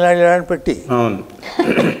శివమణి ఇలాంటి పెట్టి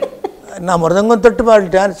నా మృదంగంతో వాళ్ళు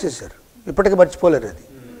డ్యాన్స్ చేశారు. ఇప్పటికీ మర్చిపోలేరు, అది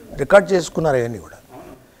రికార్డ్ చేసుకున్నారు అవన్నీ కూడా.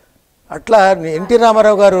 అట్లా ఎన్టీ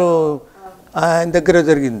రామారావు గారు ఆయన దగ్గర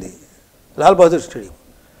జరిగింది లాల్ బహదూర్ స్టేడియం,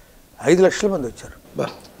 5 లక్షల మంది వచ్చారు.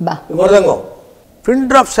 మృదంగం పిన్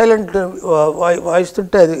డ్రాప్ సైలెంట్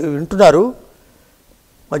వాయిస్తుంటే అది వింటున్నారు.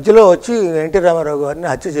 మధ్యలో వచ్చి ఎన్టీ రామారావు గారిని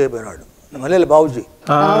హత్య చేయబోయినాడు మల్లెల బాబుజీ.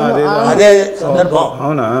 అదే సందర్భం.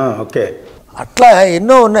 అట్లా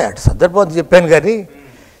ఎన్నో ఉన్నాయి. అటు సందర్భం చెప్పాను కానీ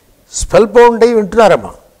స్పెల్ బౌండ్ అయ్యి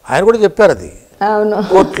వింటున్నారమ్మా. ఆయన కూడా చెప్పారు అది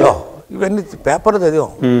కోర్టులో, ఇవన్నీ పేపర్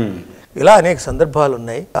చదివాం. ఇలా అనేక సందర్భాలు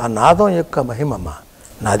ఉన్నాయి. ఆ నాదం యొక్క మహిమమ్మ,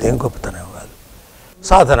 నాదేం గొప్పతనం కాదు,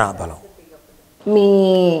 సాధనా బలం. మీ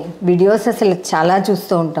వీడియోస్ అసలు చాలా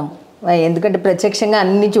చూస్తూ ఉంటాం, ఎందుకంటే ప్రత్యక్షంగా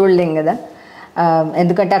అన్నీ చూడలేం కదా.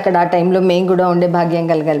 ఎందుకంటే అక్కడ ఆ టైంలో మేము కూడా ఉండే భాగ్యం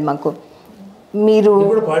కలగాలి మాకు. మీరు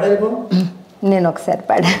నేను ఒకసారి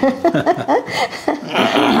పాడా,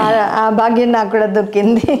 ఆ భాగ్యం నాకు కూడా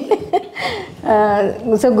దొరికింది.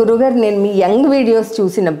 సో గురుగారు, నేను మీ యంగ్ వీడియోస్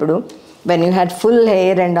చూసినప్పుడు when you had full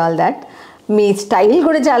hair and all that. Me style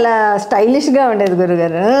కూడా చాలా స్టైలిష్గా ఉండేది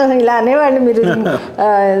గురుగారు. ఇలా అనేవాళ్ళు మీరు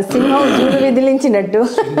సింహం జూలు విదిలించినట్టు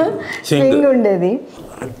స్వింగ్ ఉండేది.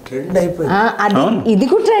 ట్రెండ్ అయిపోయింది. అది ఇది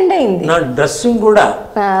కూడా ట్రెండ్ అయింది. నా డ్రెస్సింగ్ కూడా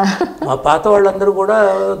మా పాత వాళ్ళందరూ కూడా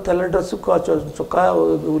తెల్ల డ్రెస్ చొక్కా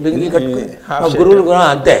లింగి కట్టుకుని మా గురువులు కూడా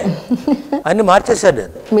అంతే అన్ని మార్చేశారు.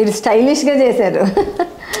 నేను మీరు స్టైలిష్గా చేశారు,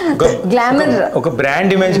 గ్లామర్, ఒక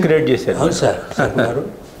బ్రాండ్ ఇమేజ్ క్రియేట్ చేశారు. అవును సార్ గారు.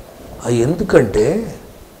 ఎందుకంటే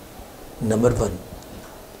నెంబర్ 1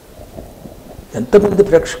 ఎంతమంది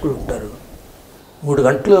ప్రేక్షకులు ఉంటారు, 3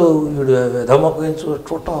 గంటలు వీడు విధమోపగించు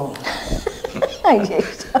చూడటం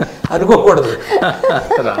అనుకోకూడదు.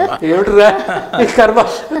 ఏమిటిరా కర్మ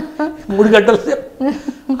 3 గంటలు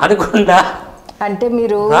అనకుండా అంటే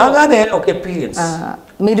మీరు రాగానే ఒక ఎక్స్పీరియన్స్.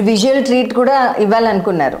 మీరు విజువల్ ట్రీట్ కూడా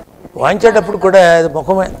ఇవ్వాలనుకున్నారు. వాయించేటప్పుడు కూడా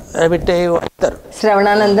ముఖమే పెట్టి వాయిస్తారు.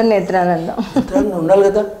 శ్రవణానందం, నేత్రానందం ఉండాలి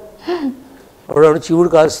కదా. ఎవడు చీవుడు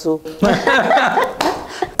కాస్తూ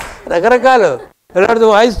రకరకాలు ఎవడు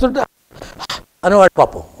వాయిస్తుంటా అనేవాడు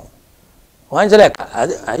పాపం వాయించలేక.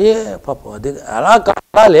 అదే పాపం అది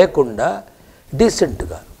అలా లేకుండా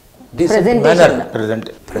డీసెంట్గా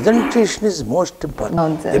presentation is most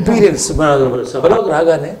important. Experience మన సభలోకి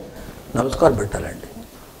రాగానే నమస్కారం పెట్టాలండి.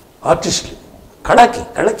 ఆర్టిస్టులు కళకి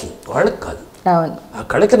వాళ్ళకి కాదు, ఆ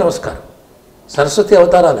కళకి నమస్కారం. సరస్వతి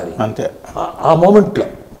అవతారాలు అవి అంతే. ఆ మూమెంట్లో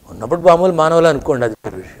ఉన్నప్పుడు మామూలు మానవులు అనుకోండి, అది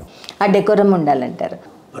విషయం. ఆ డెకోరం ఉండాలంటారు.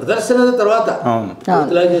 ప్రదర్శన తర్వాత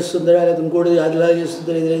ఇలా చేస్తుందా లేకపోతే ఇంకోటి అదిలా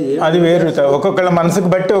చేస్తుందా, అది వేరు. ఒక్కొక్కళ్ళ మనసుకు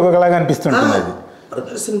బట్టి ఒక్కొక్కలాగా అనిపిస్తుంటుంది. అది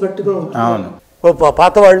ప్రదర్శన బట్టి కూడా. అవును.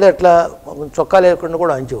 పాత వాళ్ళు ఎట్లా చొక్కా లేకుండా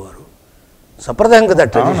కూడా అంచేవారు. సంప్రదాయం కదా.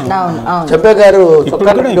 చెంపే గారు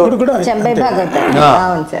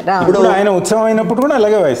ఇప్పుడు ఆయన ఉత్సవం అయినప్పుడు కూడా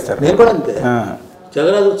అలాగే వాయిస్తారు. నేను కూడా అంతే.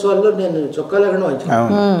 జగన్నాథ ఉత్సవాల్లో నేను చొక్కా లేకుండా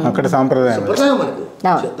వాయించాను. అక్కడ సాంప్రదాయం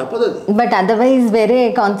తప్పదు. బట్ అదర్వైజ్ వేరే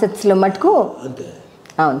కాన్సెప్ట్స్ లో మటుకు అంతే.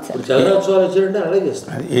 అవును సార్. జగన్నాథ ఉత్సవాలు వచ్చారంటే అలాగే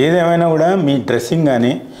చేస్తాను. ఏదేమైనా కూడా మీ డ్రెస్సింగ్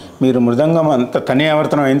కానీ మీరు మృదంగం అంత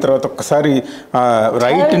తనియావర్తనం అయిన తర్వాత ఒక్కసారి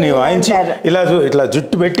రైట్ని వాయించి ఇట్లా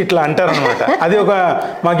జుట్టు పెట్టి ఇట్లా అంటారు అనమాట. అది ఒక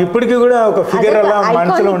మాకు ఇప్పటికీ కూడా ఒక ఫిగర్ అలా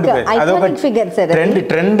మనసులో ఉండిపోయింది. అదొక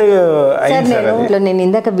ట్రెండ్ అయింది సార్. నేను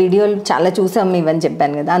ఇందాక వీడియోలు చాలా చూసాం ఇవని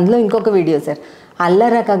చెప్పాను కదా, అందులో ఇంకొక వీడియో సార్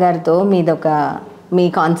అల్లరక గారితో మీదొక మీ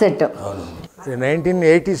కాన్సర్ట్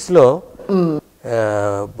 1980s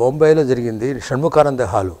బొంబాయిలో జరిగింది. Shanmukhananda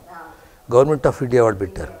hall government of India award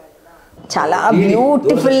పెట్టారు. చాలా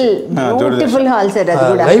బ్యూటిఫుల్ హాల్ సార్. అది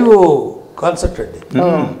కూడా లైవ్ కాన్సర్ట్ అండి,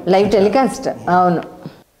 లైవ్ టెలికాస్ట్. అవును,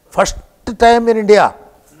 first time in India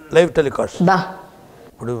live telecast.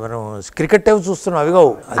 ఇప్పుడు మనం క్రికెట్ టైం చూస్తున్నాం, అవి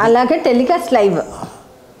కావు. అలాగే టెలికాస్ట్ లైవ్.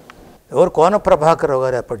 ఎవరు కోన ప్రభాకర్ రావు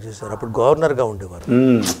గారు ఏర్పాటు చేశారు. అప్పుడు గవర్నర్గా ఉండేవారు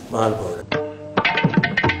మహానుభావుడు.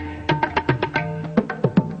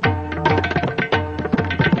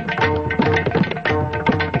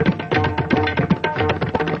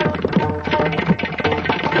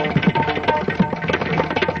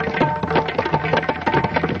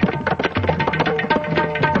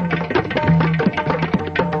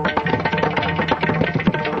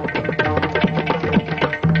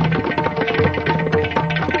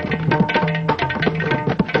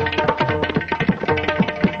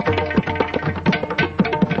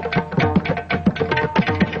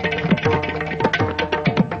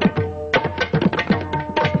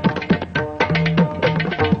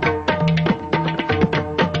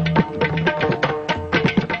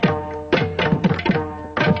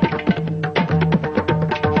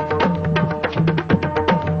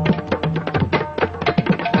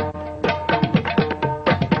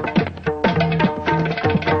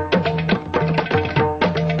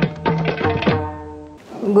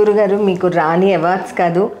 గురుగారు, మీకు రాని అవార్డ్స్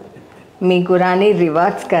కాదు, మీకు రాని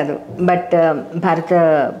రివార్డ్స్ కాదు, బట్ భారత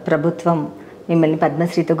ప్రభుత్వం మిమ్మల్ని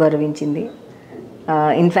పద్మశ్రీతో గౌరవించింది.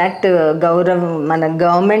 ఇన్ఫ్యాక్ట్ మన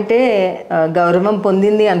గవర్నమెంటే గౌరవం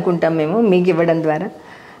పొందింది అనుకుంటాం మేము మీకు ఇవ్వడం ద్వారా.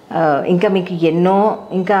 ఇంకా మీకు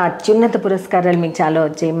ఇంకా అత్యున్నత పురస్కారాలు మీకు చాలా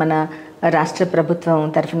వచ్చాయి. మన రాష్ట్ర ప్రభుత్వం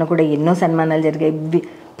తరఫున కూడా ఎన్నో సన్మానాలు జరిగాయి.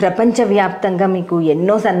 ప్రపంచవ్యాప్తంగా మీకు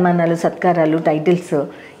ఎన్నో సన్మానాలు, సత్కారాలు, టైటిల్స్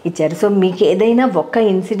ఇచ్చారు. సో మీకు ఏదైనా ఒక్క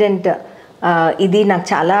ఇన్సిడెంట్ ఇది నాకు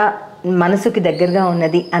చాలా మనసుకి దగ్గరగా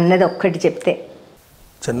ఉన్నది అన్నది ఒక్కటి చెప్తే.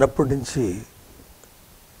 చిన్నప్పటి నుంచి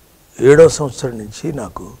 7వ సంవత్సరం నుంచి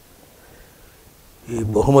నాకు ఈ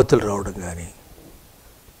బహుమతులు రావడం కానీ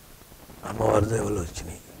అమ్మవారి దేవలు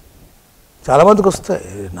వచ్చినాయి. చాలామందికి వస్తాయి,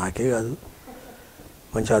 నాకే కాదు.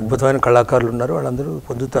 మంచి అద్భుతమైన కళాకారులు ఉన్నారు, వాళ్ళందరూ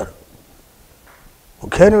పొందుతారు.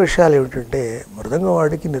 ముఖ్యమైన విషయాలు ఏమిటంటే మృదంగం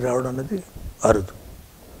వాడికి రావడం అన్నది అరుదు.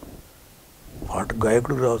 పాట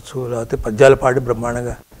గాయకుడు రావచ్చు, లేకపోతే పద్యాలు పాడి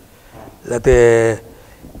బ్రహ్మాండంగా, లేకపోతే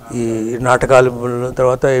ఈ నాటకాలు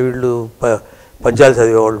తర్వాత వీళ్ళు పద్యాలు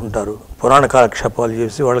చదివే వాళ్ళు ఉంటారు, పురాణ కాలక్షేపాలు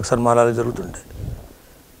చేసి వాళ్ళకి సన్మానాలు జరుగుతుంటాయి,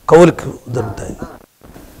 కవులకి జరుగుతాయి.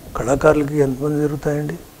 కళాకారులకి ఎంతమంది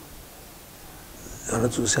జరుగుతాయండి? ఏమైనా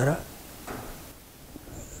చూసారా?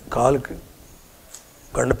 కాలుకి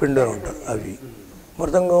గండపిండి ఉంటారు, అవి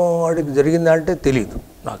మృదంగం వాడికి జరిగిందా అంటే తెలియదు,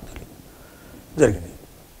 నాకు తెలియదు. జరిగింది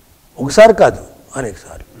ఒకసారి కాదు, అనేక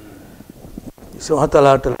సార్లు.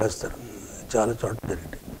 సింహతలాటలు వేస్తారు, చాలా చోట్ల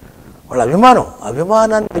జరిగింది. వాళ్ళ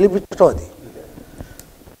అభిమానాన్ని పిలిపించడం, అది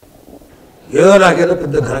ఏదో నాకేదో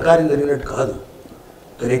పెద్ద ఘనకార్యం జరిగినట్టు కాదు,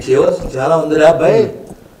 కానీ చేయవలసిన చాలా ఉందిరా అబ్బాయి,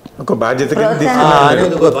 ఒక బాధ్యత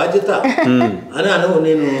అనేది ఒక బాధ్యత అని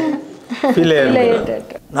నేను ఫీల్ అయ్యాను.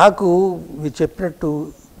 నాకు మీరు చెప్పినట్టు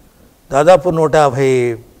దాదాపు 150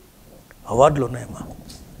 అవార్డులు ఉన్నాయమ్మా,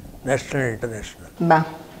 నేషనల్ ఇంటర్నేషనల్.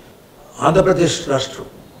 ఆంధ్రప్రదేశ్ రాష్ట్రం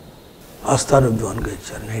ఆస్థాన విద్వాన్గా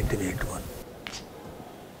ఇచ్చారు 1981.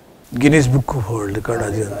 Guinness book of world record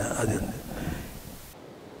అది ఉంది.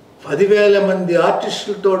 10,000 మంది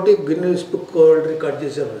ఆర్టిస్టులతోటి గిన్నీస్ బుక్ వరల్డ్ రికార్డ్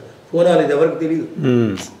చేశారు. పూనాలు, ఇది ఎవరికి తెలియదు.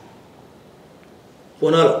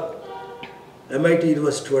 పూనాలో MIT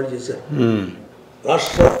యూనివర్సిటీ వాళ్ళు చేశారు.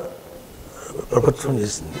 రాష్ట్ర ప్రభుత్వం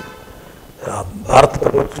చేసింది, భారత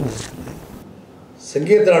ప్రభుత్వం చేసింది.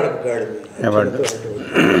 సంగీత నాటక అకాడమీ,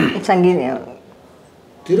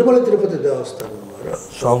 తిరుమల తిరుపతి దేవస్థానం వారు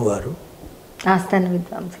స్వామివారు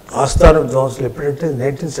ఆస్థాన విద్వాంసులు ఎప్పుడంటే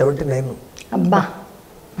 1979. అబ్బా,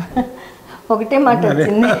 ఒకటే మాట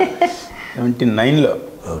వచ్చింది. 79లో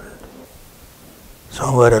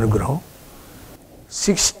స్వామివారి అనుగ్రహం.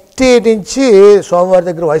 60 నుంచి స్వామివారి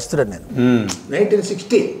దగ్గర వాయిస్తున్నాను నేను.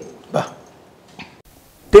 1960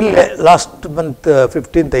 టిల్ లాస్ట్ మంత్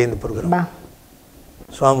 15th అయింది ప్రోగ్రామ్.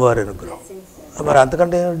 స్వామివారి అనుగ్రహం. మరి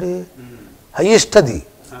అంతకంటే ఏమిటి హైయెస్ట్ అది.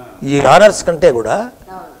 ఈ ఆనర్స్ కంటే కూడా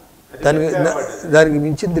దానికి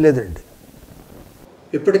మించింది లేదండి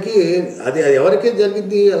ఇప్పటికీ. అది ఎవరికీ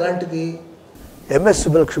జరిగింది అలాంటిది? MS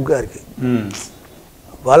సుబ్బలక్ష్మి గారికి,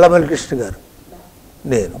 బాలమల్లి కృష్ణ గారు,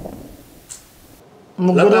 నేను,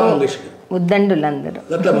 ఉద్దండులందరూ.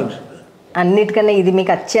 అన్నిటికన్నా ఇది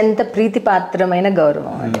మీకు అత్యంత ప్రీతిపాత్రమైన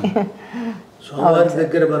గౌరవం. అది స్వామివారి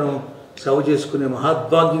దగ్గర మనం సేవ చేసుకునే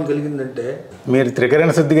మహాద్భాగ్యం కలిగిందంటే, మీరు త్రికరణ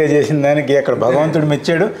శుద్ధిగా చేసిన దానికి అక్కడ భగవంతుడు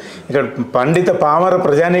మెచ్చాడు, ఇక్కడ పండిత పామర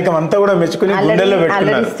ప్రజానీకం అంతా కూడా మెచ్చుకుని గుండెల్లో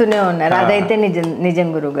పెట్టుకునే ఉన్నారు. అదైతే నిజం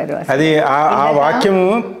గురువు గారు. అది ఆ వాక్యం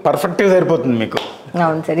పర్ఫెక్ట్గా సరిపోతుంది మీకు.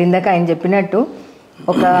 అవును సార్, ఇందాక ఆయన చెప్పినట్టు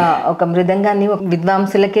ఒక మృదంగాన్ని ఒక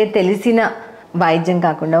విద్వాంసులకే తెలిసిన వాయిద్యం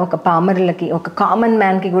కాకుండా ఒక పామరులకి, ఒక కామన్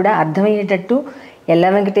మ్యాన్కి కూడా అర్థమయ్యేటట్టు ఎల్ల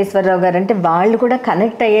వెంకటేశ్వరరావు గారు అంటే వాళ్ళు కూడా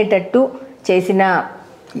కనెక్ట్ అయ్యేటట్టు చేసిన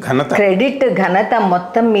క్రెడిట్, ఘనత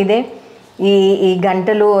మొత్తం మీదే. ఈ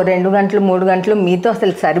గంటలు, 2 గంటలు, 3 గంటలు మీతో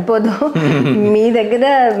అసలు సరిపోదు. మీ దగ్గర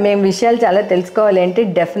మేము విషయాలు చాలా తెలుసుకోవాలి అంటే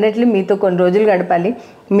డెఫినెట్లీ మీతో కొన్ని రోజులు గడపాలి.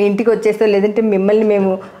 మీ ఇంటికి వచ్చేస్తో, లేదంటే మిమ్మల్ని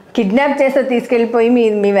మేము కిడ్నాప్ చేస్తూ తీసుకెళ్ళిపోయి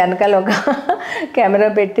మీ వెనకాల ఒక కెమెరా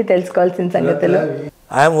పెట్టి తెలుసుకోవాల్సిన సంగతులు.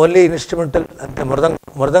 ఐఎమ్ ఓన్లీ ఇన్స్ట్రుమెంటల్ అంతే.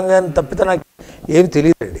 మృదంగాన్ని తప్పితే నాకు ఏమి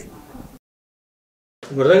తెలియదండి.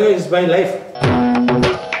 మృదంగం is my life.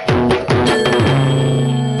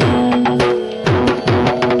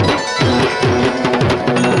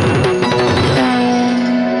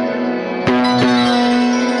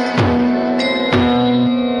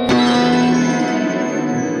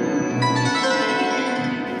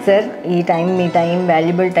 Sir, me time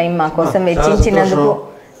valuable time మా కోసం వెచ్చించినందుకు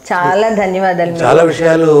చాలా ధన్యవాదాలు. చాలా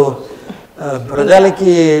విషయాలు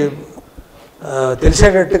ప్రజలకి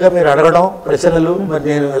తెలిసేటట్టుగా మీరు అడగడం ప్రశ్నలు, మరి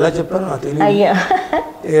నేను ఎలా చెప్పాను నాకు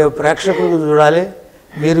తెలియదు. ప్రేక్షకులు చూడాలి,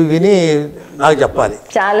 మీరు విని నాకు చెప్పాలి.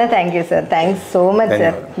 చాలా thank you sir, thanks so much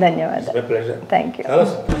sir, ధన్యవాదాలు. ప్లెజర్. Thank you.